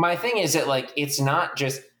 my thing is that, like, it's not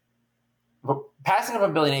just passing up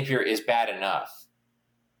on Billy Napier is bad enough.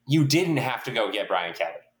 You didn't have to go get Brian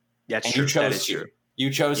Kelly. That's true. You chose to. True. You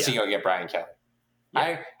chose to go get Brian Kelly.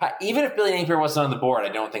 Yeah. Even if Billy Napier wasn't on the board, I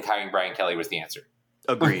don't think hiring Brian Kelly was the answer.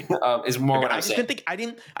 Agreed. Is more what I'm saying.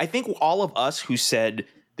 I think all of us who said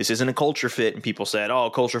this isn't a culture fit, and people said, "Oh,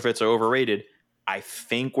 culture fits are overrated." I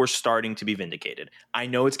think we're starting to be vindicated. I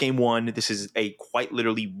know it's game one. This is a quite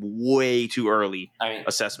literally way too early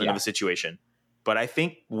assessment of the situation. But I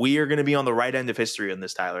think we are going to be on the right end of history on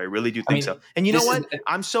this, Tyler. I really do think so. And you know what?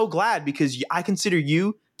 I'm so glad because I consider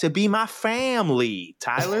you to be my family,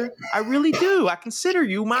 Tyler. I really do. I consider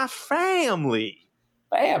you my family.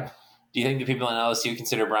 Bam. Do you think the people in LSU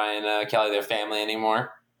consider Brian Kelly their family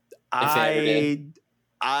anymore? I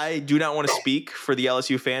do not want to speak for the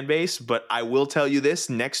LSU fan base, but I will tell you this.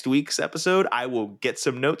 Next week's episode, I will get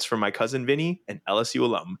some notes from my cousin Vinny, an LSU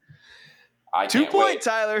alum. 2 points,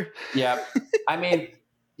 Tyler. Yeah. I mean,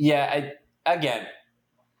 again,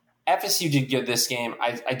 FSU did good this game.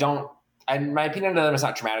 My opinion of them is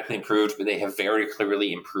not dramatically improved, but they have very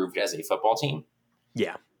clearly improved as a football team.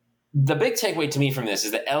 Yeah. The big takeaway to me from this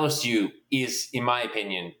is that LSU is, in my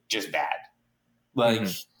opinion, just bad. Like,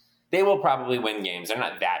 they will probably win games. They're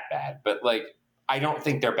not that bad, but, like, I don't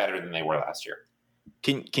think they're better than they were last year.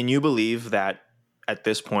 Can you believe that at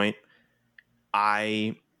this point,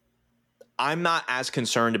 I'm not as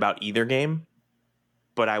concerned about either game,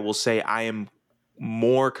 but I will say I am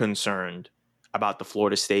more concerned about the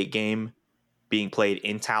Florida State game being played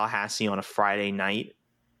in Tallahassee on a Friday night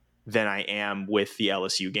than I am with the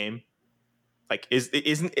LSU game. Like,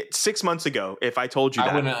 isn't it 6 months ago, if I told you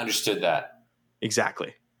that? I wouldn't have understood that.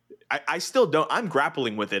 Exactly. I still don't. I'm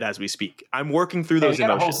grappling with it as we speak. I'm working through those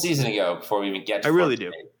emotions. A whole season ago before we even get to I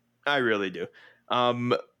really do.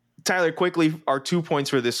 Tyler, quickly, our 2 points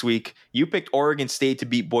for this week. You picked Oregon State to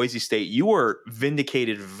beat Boise State. You were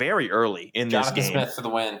vindicated very early in this game. Jonathan Smith for the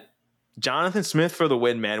win. Jonathan Smith for the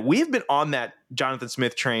win, man. We've been on that Jonathan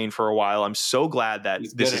Smith train for a while. I'm so glad that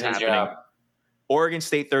this is happening. Job. Oregon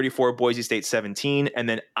State 34, Boise State 17. And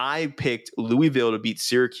then I picked Louisville to beat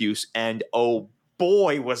Syracuse. And oh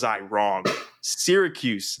boy, was I wrong.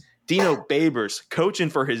 Syracuse, Dino Babers coaching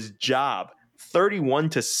for his job,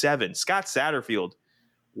 31-7. Scott Satterfield.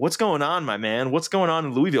 What's going on, my man? What's going on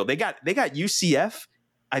in Louisville? They got UCF.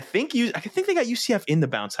 I think they got UCF in the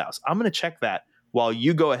bounce house. I'm going to check that while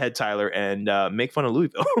you go ahead, Tyler, and make fun of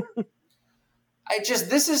Louisville.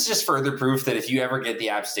 This is just further proof that if you ever get the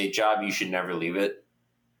App State job, you should never leave it.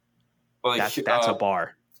 Like, that's a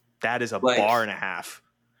bar. That is a bar and a half.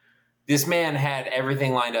 This man had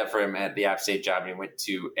everything lined up for him at the App State job, and he went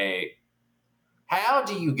to how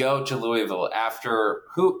do you go to Louisville after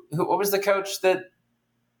who what was the coach that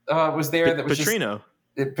was there? That was Petrino.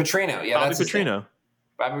 Petrino, yeah, Bobby Petrino.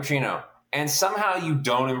 Bobby Petrino. And somehow you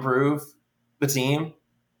don't improve the team.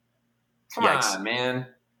 Come on, man.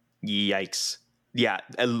 Yikes. Yeah,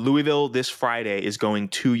 Louisville this Friday is going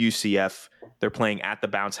to UCF. They're playing at the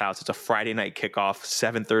Bounce House. It's a Friday night kickoff,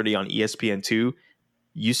 7:30 on ESPN2.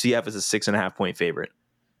 UCF is a 6.5 point favorite.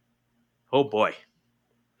 Oh boy.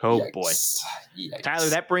 Yikes. Tyler,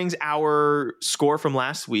 that brings our score from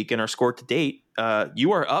last week and our score to date.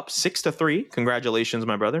 You are up 6-3. Congratulations,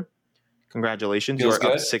 my brother. Congratulations. Feels you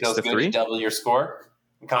are good. up 6-3. Feels good to double your score.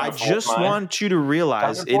 I just want you to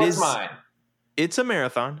realize it's a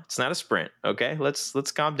marathon. It's not a sprint. Okay, let's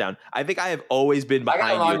calm down. I think I have always been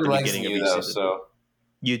behind you at the beginning of each season. So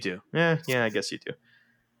you do. Yeah, I guess you do.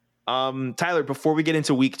 Tyler, before we get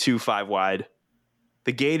into week 2 5 wide,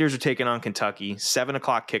 the Gators are taking on Kentucky. 7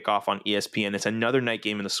 o'clock kickoff on ESPN. It's another night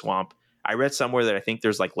game in the Swamp. I read somewhere that I think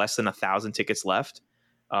there's like less than 1,000 tickets left.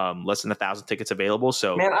 Less than 1,000 tickets available.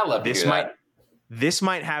 So man, I love this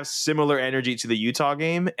might have similar energy to the Utah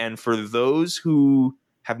game. And for those who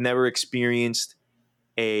have never experienced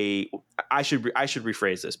I should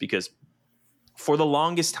rephrase this because for the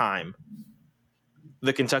longest time,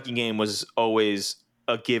 the Kentucky game was always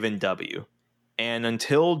a given W. And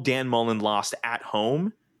until Dan Mullen lost at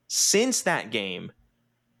home, since that game,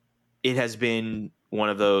 it has been one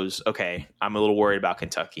of those, okay, I'm a little worried about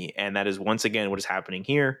Kentucky. And that is once again what is happening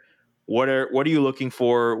here. What are you looking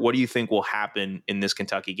for? What do you think will happen in this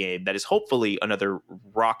Kentucky game that is hopefully another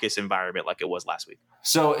raucous environment like it was last week?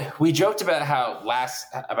 So we joked about last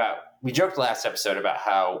episode about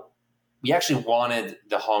how we actually wanted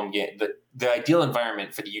the home game, the ideal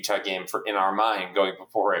environment for the Utah game in our mind going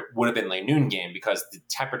before it would have been a noon game because the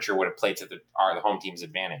temperature would have played to the home team's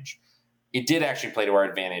advantage. It did actually play to our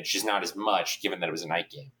advantage, just not as much given that it was a night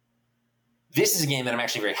game. This is a game that I'm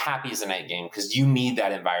actually very happy is a night game because you need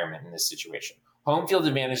that environment in this situation. Home field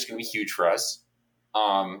advantage is going to be huge for us.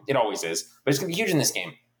 It always is, but it's going to be huge in this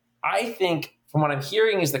game. I think from what I'm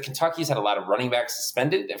hearing is that Kentucky's had a lot of running backs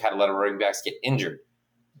suspended. They've had a lot of running backs get injured.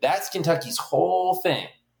 That's Kentucky's whole thing.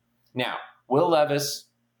 Now, Will Levis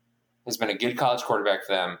has been a good college quarterback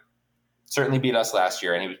for them. Certainly beat us last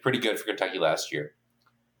year, and he was pretty good for Kentucky last year.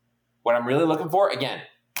 What I'm really looking for, again,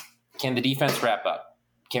 can the defense wrap up?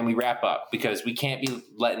 Can we wrap up? Because we can't be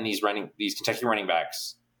letting these Kentucky running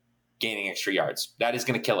backs gaining extra yards. That is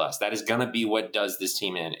going to kill us. That is going to be what does this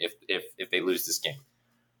team in if they lose this game.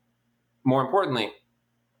 More importantly,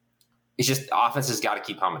 it's just the offense has got to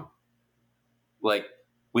keep humming. Like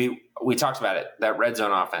we talked about it, that red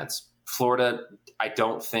zone offense. Florida, I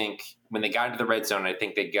don't think when they got into the red zone, I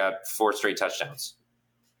think they got 4 straight touchdowns.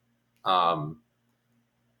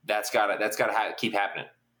 That's got to keep happening.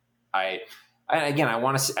 I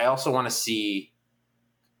also want to see.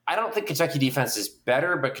 I don't think Kentucky defense is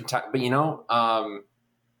better, but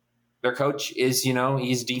their coach is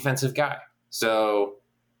he's a defensive guy. So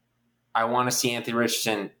I want to see Anthony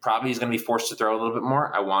Richardson. Probably is going to be forced to throw a little bit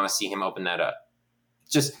more. I want to see him open that up.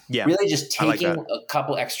 Really just taking a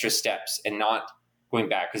couple extra steps and not going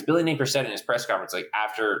back. Because Billy Napier said in his press conference,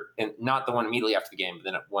 and not the one immediately after the game,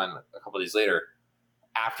 but then one a couple of days later.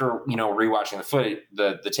 After rewatching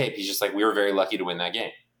the tape, he's just like, we were very lucky to win that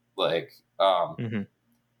game.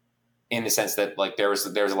 In the sense that there was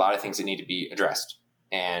a lot of things that need to be addressed,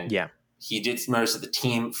 and he did notice that the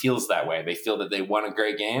team feels that way. They feel that they won a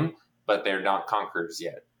great game, but they're not conquerors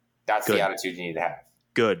yet. That's the attitude you need to have.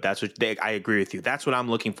 Good. I agree with you. That's what I'm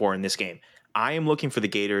looking for in this game. I am looking for the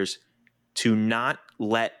Gators to not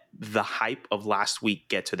let the hype of last week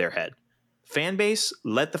get to their head. Fan base,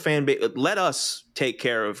 let us take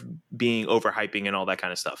care of being overhyping and all that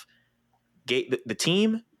kind of stuff. The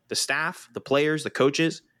team, the staff, the players, the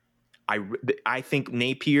coaches. I think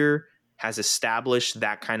Napier has established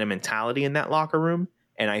that kind of mentality in that locker room,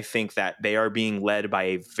 and I think that they are being led by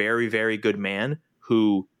a very, very good man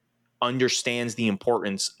who understands the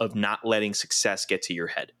importance of not letting success get to your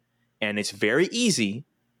head. And it's very easy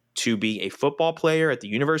to be a football player at the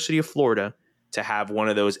University of Florida to have one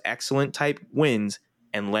of those excellent type wins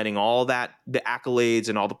and letting all that, the accolades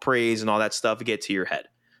and all the praise and all that stuff get to your head.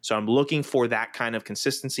 So I'm looking for that kind of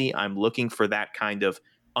consistency. I'm looking for that kind of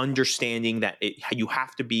understanding that you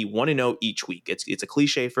have to be 1-0 each week. It's a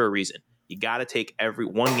cliche for a reason. You got to take every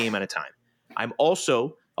one game at a time. I'm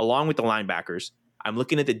also, along with the linebackers, I'm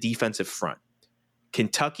looking at the defensive front.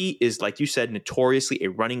 Kentucky is, like you said, notoriously a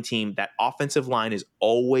running team. That offensive line is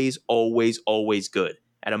always, always, always good.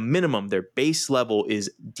 At a minimum, their base level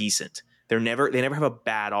is decent. They never have a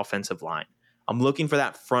bad offensive line. I'm looking for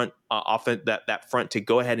that front that front to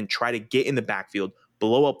go ahead and try to get in the backfield,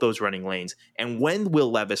 blow up those running lanes. And when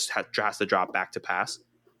Will Levis has to drop back to pass,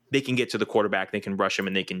 they can get to the quarterback, they can rush him,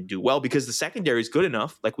 and they can do well because the secondary is good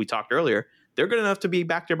enough. Like we talked earlier, they're good enough to be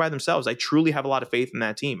back there by themselves. I truly have a lot of faith in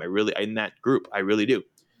that team. In that group, I really do.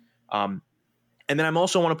 And then I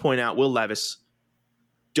also want to point out Will Levis.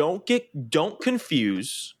 Don't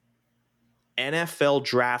confuse NFL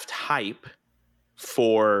draft hype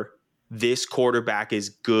for this quarterback is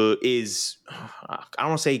good. I don't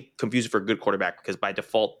want to say confuse it for a good quarterback because by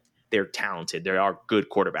default they're talented. They are good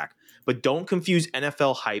quarterback. But don't confuse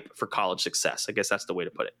NFL hype for college success. I guess that's the way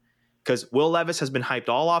to put it. Because Will Levis has been hyped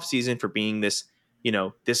all offseason for being this,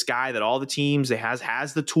 this guy that all the teams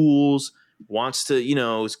has the tools, wants to,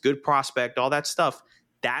 is a good prospect, all that stuff.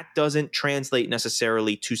 That doesn't translate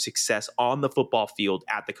necessarily to success on the football field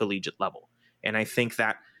at the collegiate level. And I think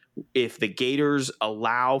that if the Gators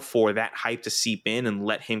allow for that hype to seep in and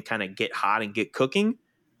let him kind of get hot and get cooking,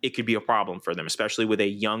 it could be a problem for them, especially with a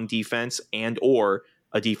young defense and or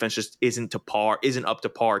a defense just isn't up to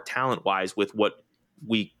par talent-wise with what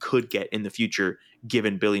we could get in the future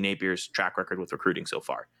given Billy Napier's track record with recruiting so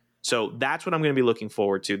far. So that's what I'm going to be looking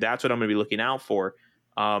forward to. That's what I'm going to be looking out for.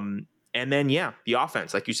 And then, the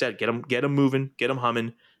offense, like you said, get them moving, get them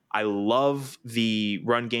humming. I love the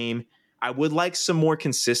run game. I would like some more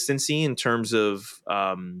consistency in terms of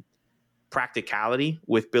practicality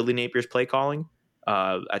with Billy Napier's play calling.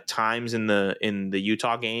 At times in the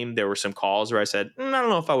Utah game, there were some calls where I said, I don't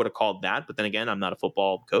know if I would have called that. But then again, I'm not a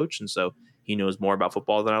football coach, and so he knows more about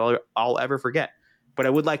football than I'll ever forget. But I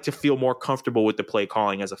would like to feel more comfortable with the play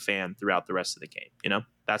calling as a fan throughout the rest of the game.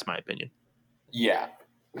 That's my opinion. Yeah.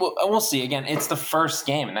 Well, we'll see. Again, it's the first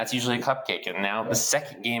game, and that's usually a cupcake. And now the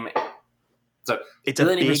second game, so it's a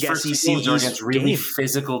big SEC against really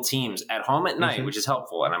physical teams at home at night, which is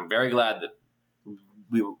helpful. And I'm very glad that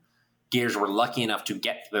Gators were lucky enough to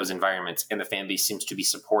get to those environments, and the fan base seems to be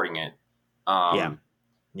supporting it. Yeah.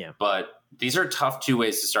 But these are tough 2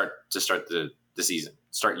 ways to start the season,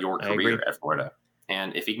 start your career at Florida.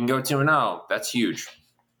 And if you can go 2-0, that's huge.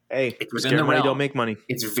 Hey, scare money don't make money.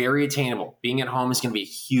 It's very attainable. Being at home is going to be a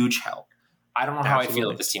huge help. I don't know how I feel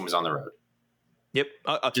if this team was on the road. Yep.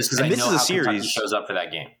 Just because I know how Kentucky shows up for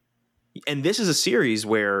that game. And this is a series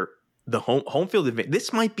where the home field advantage,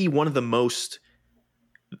 this might be one of the most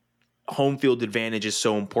home field advantage is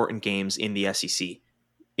so important games in the SEC,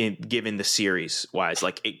 given the series wise.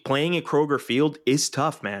 Like playing at Kroger Field is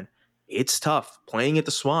tough, man. It's tough. Playing at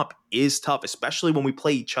the Swamp is tough, especially when we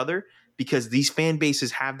play each other, because these fan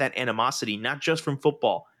bases have that animosity, not just from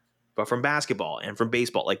football, but from basketball and from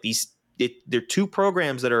baseball. Like they're two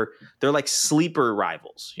programs that they're like sleeper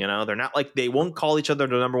rivals. They're not like, they won't call each other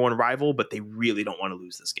the number one rival, but they really don't want to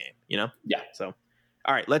lose this game. Yeah. So,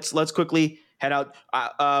 all right, let's quickly head out.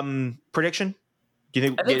 Prediction? Do you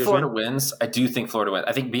think? I think Florida wins. I do think Florida wins.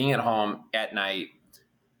 I think being at home at night,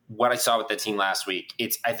 what I saw with the team last week,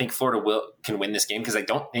 I think Florida can win this game because I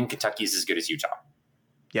don't think Kentucky is as good as Utah.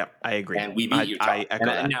 Yeah, I agree. And we beat Utah. I echo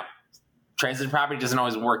that. Now, transitive property doesn't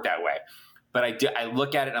always work that way. But I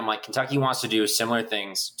look at it and I'm like, Kentucky wants to do similar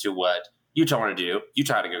things to what Utah wanted to do.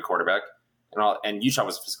 Utah had a good quarterback, and Utah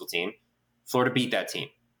was a physical team. Florida beat that team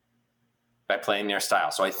by playing their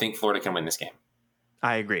style. So I think Florida can win this game.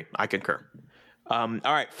 I agree. I concur. All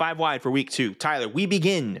right, 5 wide for week 2. Tyler, we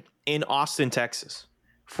begin in Austin, Texas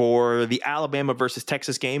for the Alabama versus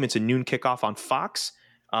Texas game. It's a noon kickoff on Fox.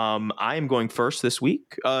 I am going first this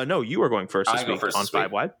week. No, you are going first this week on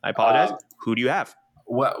 5 wide. I apologize. Who do you have?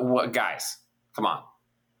 What guys? Come on.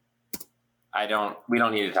 We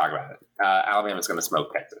don't need to talk about it. Alabama's going to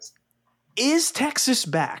smoke Texas. Is Texas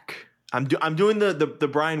back? I'm doing the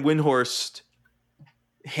Brian Windhorst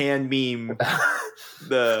hand meme.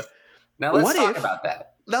 Now let's talk about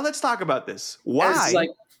that. Now let's talk about this. Why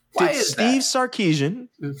did Steve Sarkisian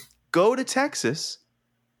go to Texas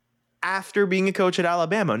after being a coach at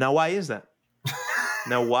Alabama? Now, why is that?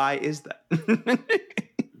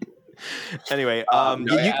 Anyway, you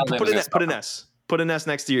put an S. Put an S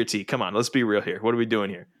next to your T. Come on, let's be real here. What are we doing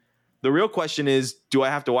here? The real question is, do I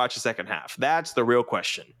have to watch the second half? That's the real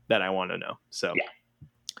question that I want to know. So,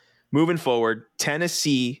 moving forward,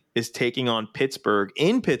 Tennessee is taking on Pittsburgh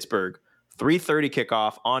in Pittsburgh, 3:30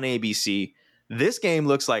 kickoff on ABC. This game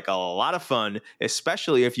looks like a lot of fun,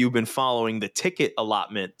 especially if you've been following the ticket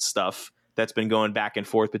allotment stuff that's been going back and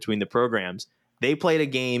forth between the programs. They played a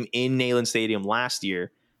game in Neyland Stadium last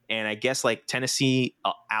year, and I guess like Tennessee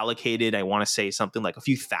allocated, I want to say something like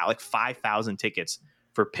 5,000 tickets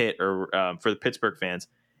for Pitt or for the Pittsburgh fans.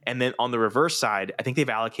 And then on the reverse side, I think they've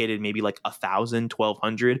allocated maybe like 1,000,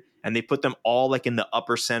 1,200, and they put them all like in the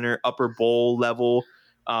upper bowl level.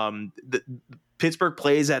 The Pittsburgh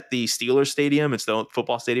plays at the Steelers Stadium. It's the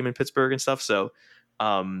football stadium in Pittsburgh and stuff. So,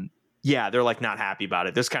 they're like not happy about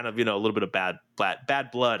it. There's kind of, a little bit of bad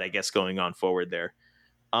blood, I guess, going on forward there.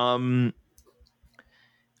 I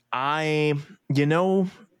can't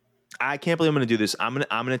believe I'm going to do this. I'm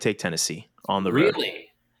going to take Tennessee on the road. Really?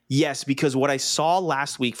 Yes, because what I saw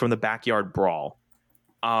last week from the Backyard Brawl,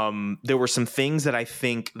 there were some things that I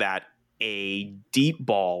think that a deep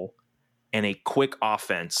ball and a quick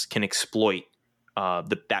offense can exploit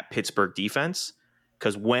that Pittsburgh defense.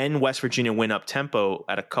 Because when West Virginia went up tempo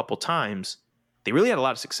at a couple times, they really had a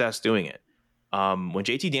lot of success doing it. When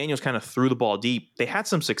JT Daniels kind of threw the ball deep, they had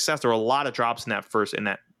some success. There were a lot of drops in that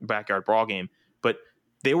Backyard Brawl game, but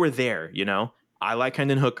they were there. I like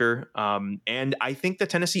Hendon Hooker, and I think the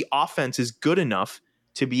Tennessee offense is good enough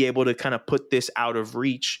to be able to kind of put this out of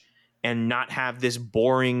reach and not have this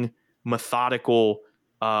boring, methodical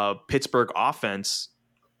Pittsburgh offense.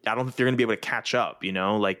 I don't think they're going to be able to catch up.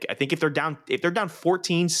 Like I think if they're down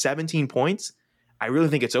 14, 17 points, I really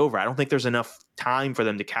think it's over. I don't think there's enough time for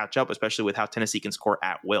them to catch up, especially with how Tennessee can score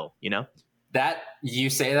at will. That you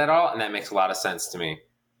say that all, and that makes a lot of sense to me.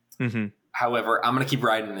 Mm-hmm. However, I'm going to keep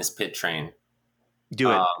riding this Pitt train.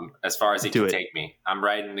 Do it. As far as it can take me. I'm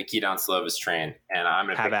riding the Keaton Slovis train, and I'm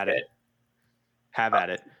going to have at it. Have at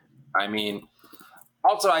it. I mean,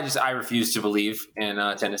 also, I refuse to believe in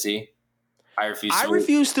Tennessee. I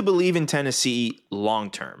refuse to believe in Tennessee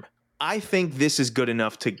long term. I think this is good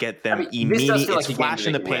enough to get them immediate. It's flash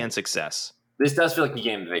in the pan success. This does feel like a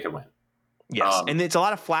game that they could win. Yes, and it's a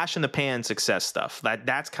lot of flash in the pan success stuff.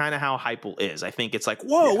 That's kind of how Heupel is. I think it's like,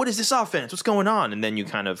 whoa, what is this offense? What's going on? And then you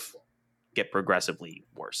kind of get progressively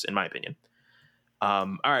worse, in my opinion.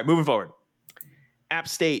 All right, moving forward. App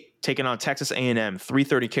State taking on Texas A&M,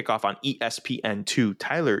 3:30 kickoff on ESPN2.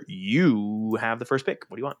 Tyler, you have the first pick.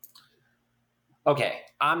 What do you want? Okay,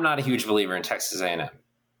 I'm not a huge believer in Texas A&M.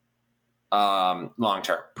 Long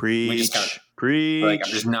term. Preach. I'm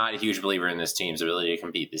just not a huge believer in this team's ability to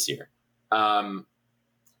compete this year.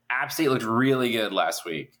 App State looked really good last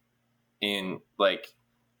week.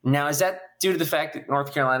 Now is that due to the fact that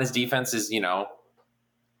North Carolina's defense is, I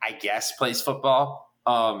guess plays football?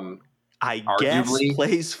 Arguably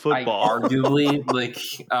plays football.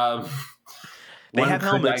 They have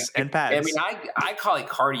helmets and pads. I mean, I call it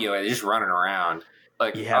cardio. They're just running around.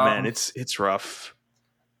 Man, it's rough.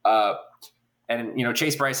 And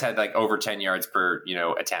Chase Bryce had over 10 yards per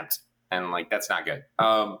attempt, and that's not good.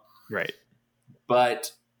 Right.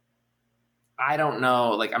 But I don't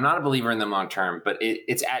know. I'm not a believer in them long term. But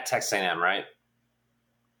it's at Texas A&M, right?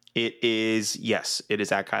 It is. Yes, it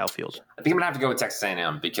is at Kyle Field. I think I'm gonna have to go with Texas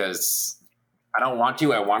A&M because I don't want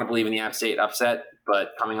to. I want to believe in the App State upset,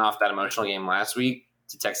 but coming off that emotional game last week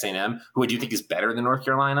to Texas A&M, who I do think is better than North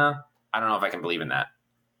Carolina, I don't know if I can believe in that.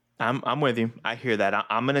 I'm with you. I hear that.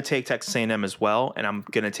 I'm going to take Texas A&M as well, and I'm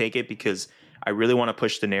going to take it because I really want to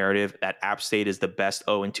push the narrative that App State is the best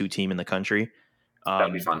 0-2 team in the country.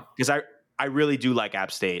 That'd be fun. Because I really do like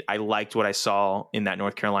App State. I liked what I saw in that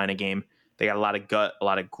North Carolina game. They got a lot of gut, a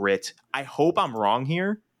lot of grit. I hope I'm wrong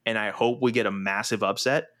here, and I hope we get a massive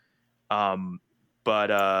upset. I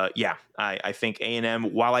think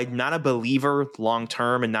A&M, while I'm not a believer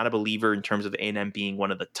long-term and not a believer in terms of A&M being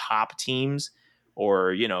one of the top teams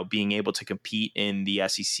or, being able to compete in the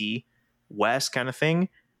SEC West kind of thing,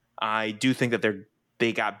 I do think that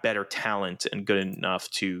they got better talent and good enough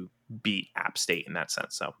to beat App State in that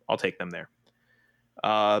sense. So I'll take them there.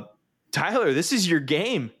 Tyler, this is your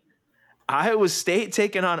game. Iowa State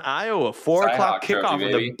taking on Iowa, 4:00 kickoff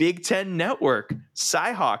with the Big Ten Network.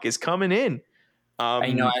 Cyhawk is coming in. Now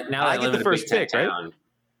I get the first pick, right?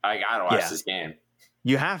 I gotta watch this game.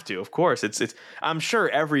 You have to, of course. It's. I'm sure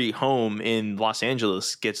every home in Los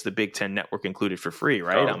Angeles gets the Big Ten Network included for free,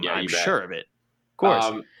 right? I'm sure of it. Of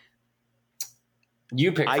course.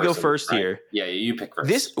 You pick. I go first here. Yeah, you pick first.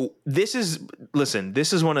 This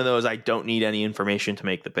is one of those I don't need any information to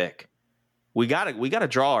make the pick. We gotta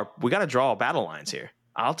draw battle lines here.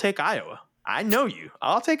 I'll take Iowa. I know you.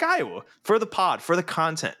 I'll take Iowa for the pod, for the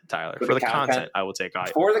content, Tyler. For the content, I will take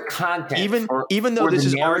Iowa. For the content. Even though this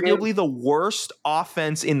is arguably the worst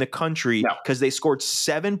offense in the country because they scored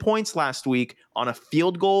 7 points last week on a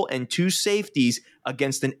field goal and 2 safeties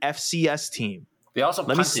against an FCS team. They also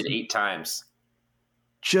punted 8 times.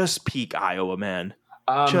 Just peak Iowa, man.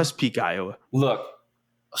 Just peak Iowa. Look,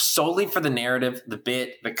 solely for the narrative, the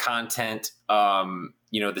bit, the content,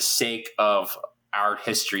 the sake of our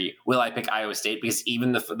history, will I pick Iowa State? Because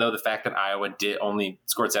even though the fact that Iowa did only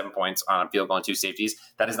scored 7 points on a field goal and 2 safeties,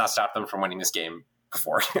 that has not stopped them from winning this game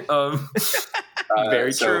before.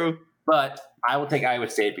 Very true. But I will take Iowa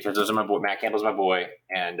State because those are my boy. Matt Campbell's my boy,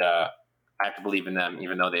 and I have to believe in them,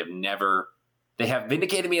 even though they have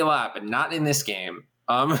vindicated me a lot, but not in this game.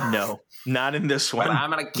 No, not in this one. But I'm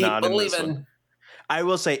gonna keep believing. I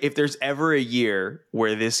will say, if there's ever a year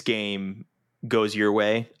where this game goes your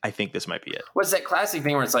way, I think this might be it. What's that classic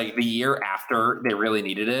thing where it's the year after they really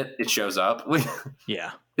needed it, it shows up?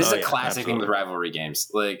 Yeah. This is a classic thing with rivalry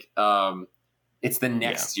games. It's the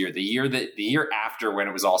next year, the year after when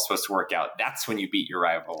it was all supposed to work out. That's when you beat your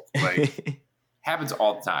rival. Happens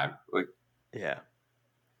all the time. Yeah.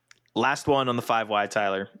 Last one on the 5 wide,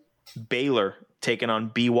 Tyler. Baylor taking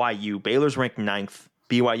on BYU. Baylor's ranked 9th.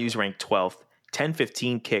 BYU's ranked 12th.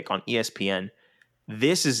 10:15 kick on ESPN.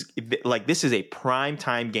 This is a prime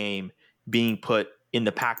time game being put in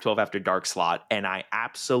the Pac-12 after dark slot, and I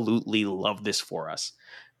absolutely love this for us.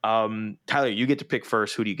 Tyler, you get to pick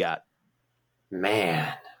first. Who do you got?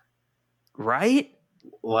 Man, right?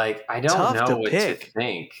 I don't know what to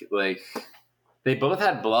think. They both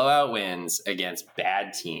had blowout wins against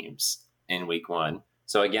bad teams in week 1.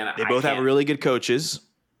 So again, they both have really good coaches.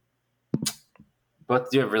 Both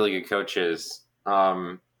do have really good coaches.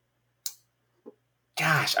 Gosh,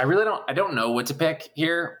 I don't know what to pick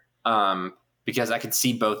here because I could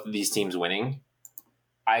see both of these teams winning.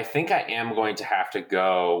 I think I am going to have to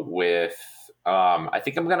go with. I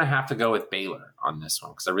think I'm going to have to go with Baylor on this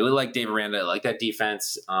one because I really like Dave Aranda. I like that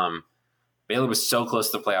defense. Baylor was so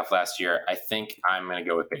close to the playoff last year. I think I'm going to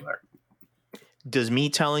go with Baylor. Does me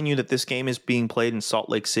telling you that this game is being played in Salt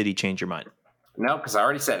Lake City change your mind? No, because I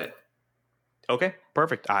already said it. Okay,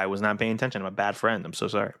 perfect. I was not paying attention. I'm a bad friend. I'm so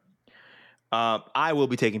sorry. I will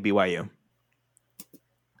be taking BYU.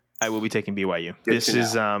 Good This to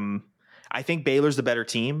is, I think Baylor's the better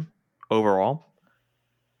team overall.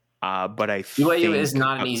 But I BYU is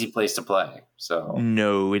not an easy place to play. So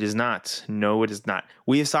no, it is not. No, it is not.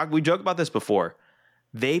 We joked about this before.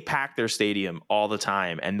 They pack their stadium all the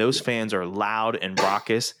time, and those fans are loud and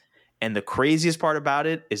raucous. And the craziest part about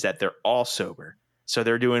it is that they're all sober. So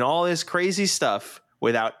they're doing all this crazy stuff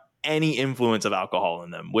without any influence of alcohol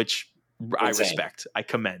in them, which I respect. I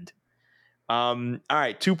commend. All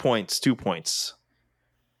right, 2 points.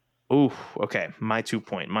 Ooh, okay. My 2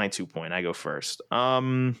 point. I go first.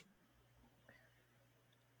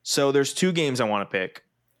 So there's 2 games I want to pick.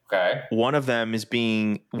 okay, One of them is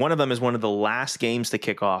one of the last games to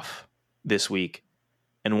kick off this week,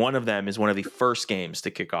 and one of them is one of the first games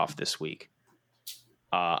to kick off this week.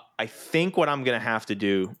 I think what I'm going to have to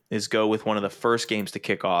do is go with one of the first games to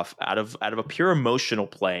kick off out of a pure emotional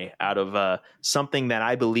play, out of something that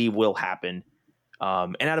I believe will happen,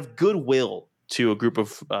 and out of goodwill to a group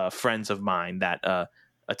of friends of mine that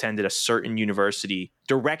attended a certain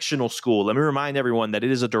directional school. Let me remind everyone that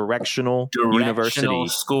it is a directional university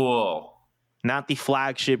school, not the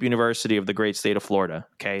flagship university of the great state of Florida.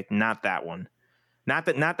 Okay, not that one, not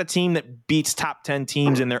the team that beats top 10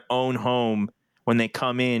 teams in their own home when they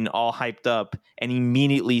come in all hyped up and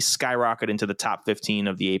immediately skyrocket into the top 15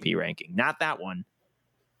 of the AP ranking. Not that one,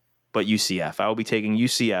 but UCF. I will be taking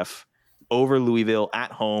UCF over Louisville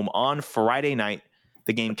at home on Friday night.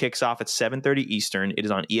 The game kicks off at 7:30 Eastern. It is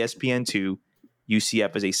on ESPN2.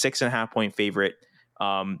 UCF is a 6.5-point favorite.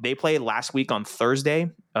 They played last week on Thursday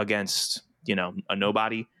against, a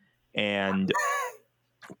nobody. And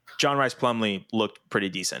John Rice Plumlee looked pretty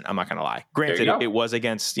decent. I'm not going to lie. Granted, it was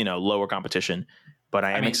against, lower competition. But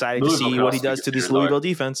I am excited to see what he does to this Louisville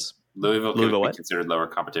defense. Louisville could what? be considered lower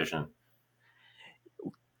competition.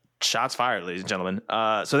 Shots fired, ladies and gentlemen.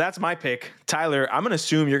 So that's my pick. Tyler, I'm going to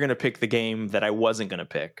assume you're going to pick the game that I wasn't going to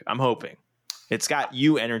pick. I'm hoping. It's got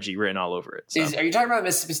you energy written all over it. So. Are you talking about the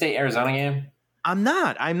Mississippi State-Arizona game? I'm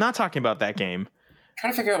not talking about that game. I'm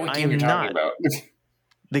trying to figure out what game you're talking about.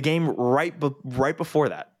 The game right before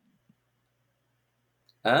that.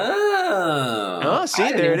 Oh,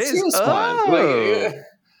 see, there it is.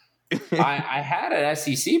 I had an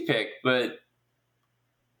SEC pick, but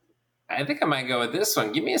I think I might go with this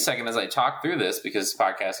one. Give me a second as I talk through this because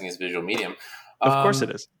podcasting is visual medium. Of course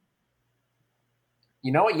it is.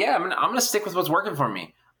 You know what? Yeah, I'm going to stick with what's working for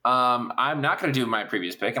me. I'm not going to do my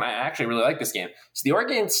previous pick, and I actually really like this game. So the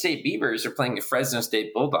Oregon State Beavers are playing the Fresno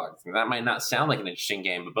State Bulldogs. And that might not sound like an interesting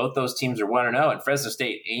game, but both those teams are 1-0, and Fresno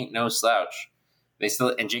State ain't no slouch. Jake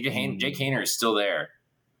Haener is still there.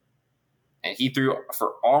 And he threw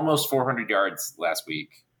for almost 400 yards last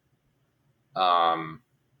week. But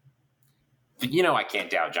I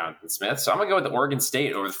can't doubt Jonathan Smith, so I'm going to go with the Oregon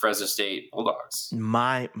State over the Fresno State Bulldogs.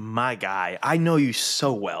 My guy. I know you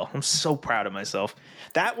so well. I'm so proud of myself.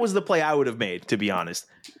 That was the play I would have made, to be honest.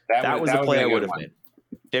 That was the play I would have made.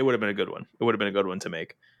 It would have been a good one. It would have been a good one to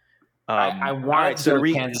make. I wanted to go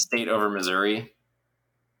Kansas State over Missouri.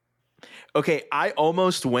 Okay, I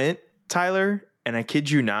almost went, Tyler, and I kid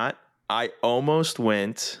you not, I almost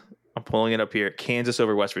went, I'm pulling it up here, Kansas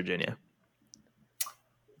over West Virginia.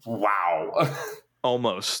 Wow.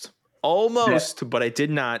 Almost, but I did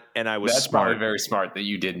not, and I was That's smart. probably very smart that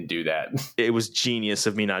you didn't do that. It was genius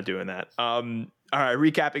of me not doing that. All right,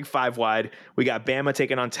 recapping 5 wide. We got Bama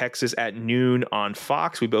taking on Texas at noon on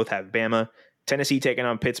Fox. We both have Bama. Tennessee taking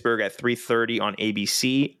on Pittsburgh at 3:30 on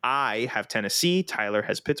ABC. I have Tennessee. Tyler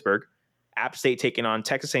has Pittsburgh. App State taking on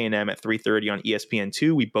Texas A&M at 3:30 on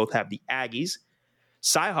ESPN2. We both have the Aggies.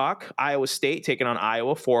 Cyhawk, Iowa State taking on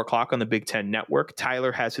Iowa, 4 o'clock on the Big Ten Network.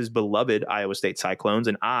 Tyler has his beloved Iowa State Cyclones,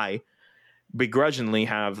 and I begrudgingly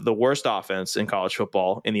have the worst offense in college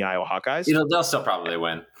football in the Iowa Hawkeyes. They'll still probably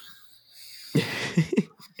win.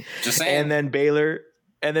 Just saying. And then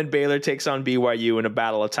Baylor takes on BYU in a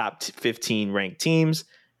battle of top 15 ranked teams.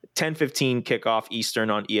 10:15 kickoff Eastern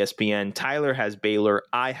on ESPN. Tyler has Baylor.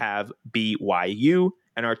 I have BYU.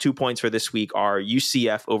 And our 2 points for this week are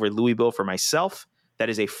UCF over Louisville for myself. That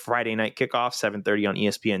is a Friday night kickoff, 7:30 on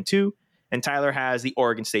ESPN2. And Tyler has the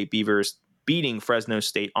Oregon State Beavers beating Fresno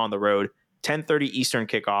State on the road, 10:30 Eastern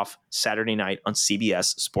kickoff, Saturday night on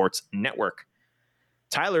CBS Sports Network.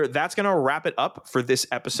 Tyler, that's going to wrap it up for this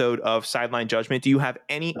episode of Sideline Judgment. Do you have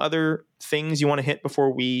any other things you want to hit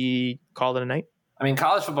before we call it a night? I mean,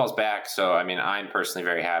 college football's back, so I mean, I'm personally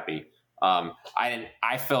very happy.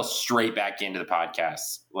 I fell straight back into the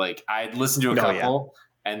podcast. Like, I'd listened to a couple,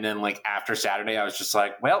 and then like after Saturday, I was just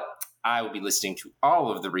like, well, I will be listening to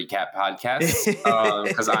all of the recap podcasts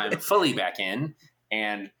because I'm fully back in,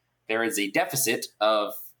 and there is a deficit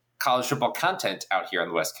of college football content out here on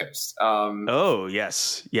the West Coast. Oh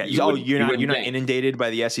yes, yeah. You're not inundated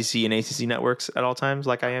by the SEC and ACC networks at all times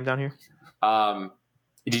like I am down here.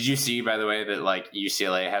 Did you see, by the way, that like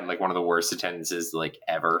UCLA had like one of the worst attendances like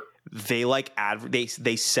ever? They like they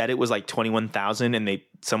said it was like 21,000, and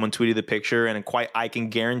someone tweeted the picture, and I can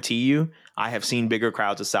guarantee you, I have seen bigger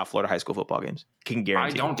crowds at South Florida high school football games. Can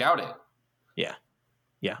guarantee. I don't doubt it.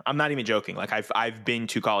 Yeah, I'm not even joking. Like I've been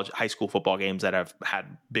to high school football games that have had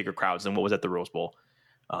bigger crowds than what was at the Rose Bowl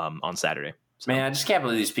on Saturday. So. Man, I just can't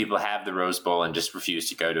believe these people have the Rose Bowl and just refuse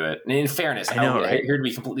to go to it. And in fairness, I know, right? Here to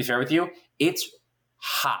be completely fair with you, it's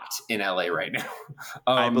hot in LA right now.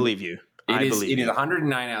 I believe you. It is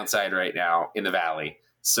 109 outside right now in the Valley.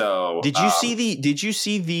 So did you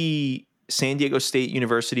see the San Diego State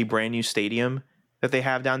University brand new stadium that they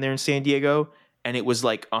have down there in San Diego? And it was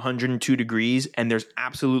like 102 degrees, and there's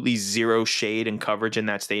absolutely zero shade and coverage in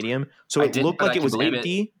that stadium. So it looked like it was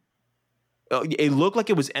empty. It looked like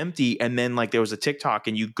it was empty, and then like there was a TikTok,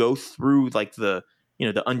 and you go through like the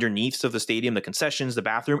underneaths of the stadium, the concessions, the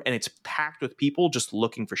bathroom, and it's packed with people just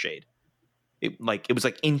looking for shade. It was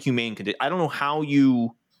like inhumane condition. I don't know how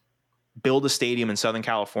you build a stadium in Southern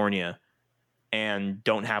California and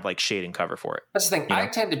don't have like shade and cover for it. That's the thing. I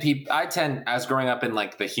tend, as growing up in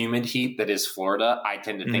like the humid heat that is Florida, I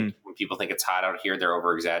tend to think when people think it's hot out here, they're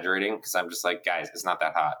over exaggerating, because I'm just like, guys, it's not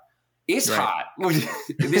that hot. It's hot.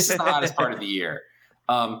 This is the hottest part of the year.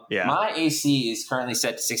 My AC is currently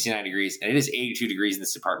set to 69 degrees, and it is 82 degrees in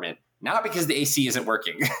this apartment. Not because the AC isn't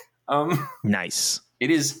working. Nice. It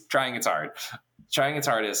is trying its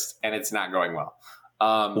hardest, and it's not going well.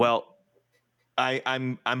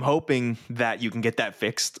 I'm hoping that you can get that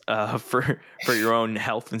fixed for your own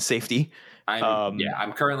health and safety.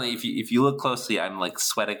 I'm currently, if you look closely, I'm like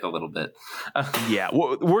sweating a little bit.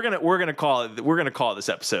 We're gonna call it this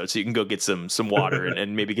episode, so you can go get some water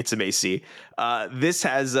and maybe get some AC.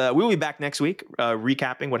 We'll be back next week,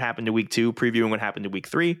 recapping what happened to week 2, previewing what happened to week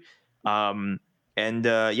 3.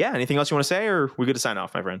 Anything else you want to say, or we good to sign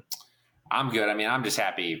off, my friend? I'm good. I mean, I'm just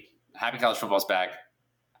happy college football's back.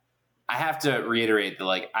 I have to reiterate that,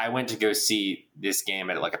 like, I went to go see this game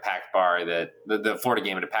at like a packed bar that the Florida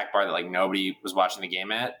game at a packed bar that like nobody was watching the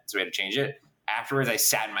game at. So we had to change it. Afterwards, I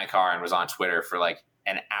sat in my car and was on Twitter for like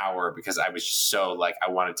an hour because I was just so like,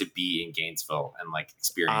 I wanted to be in Gainesville and like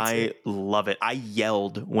experience it. I love it. I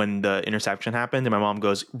yelled when the interception happened, and my mom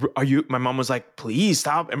goes, my mom was like, please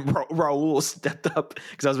stop. And Raul stepped up,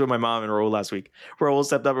 because I was with my mom and Raul last week. Raul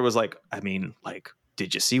stepped up and was like, I mean, like,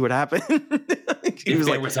 did you see what happened? He was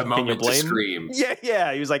like, a moment to scream.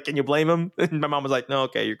 Yeah. He was like, can you blame him? And my mom was like, no,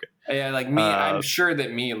 okay, you're good. Yeah, like me, I'm sure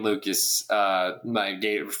that me and Lucas, my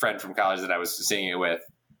gay friend from college that I was singing it with,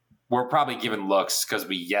 were probably given looks because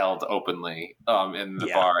we yelled openly in the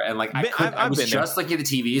bar. And like, I was just looking at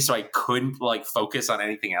the TV, so I couldn't like focus on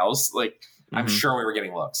anything else. Like, I'm sure we were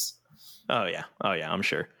getting looks. Oh yeah, I'm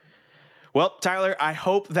sure. Well, Tyler, I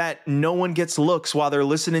hope that no one gets looks while they're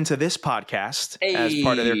listening to this podcast as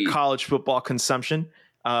part of their college football consumption.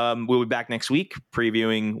 We'll be back next week,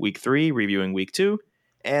 previewing week 3, reviewing week 2,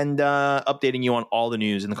 and updating you on all the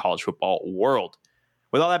news in the college football world.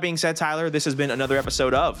 With all that being said, Tyler, this has been another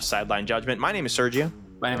episode of Sideline Judgment. My name is Sergio.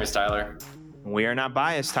 My name is Tyler. We are not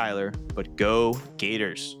biased, Tyler, but go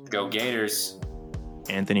Gators. Go Gators.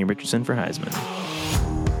 Anthony Richardson for Heisman.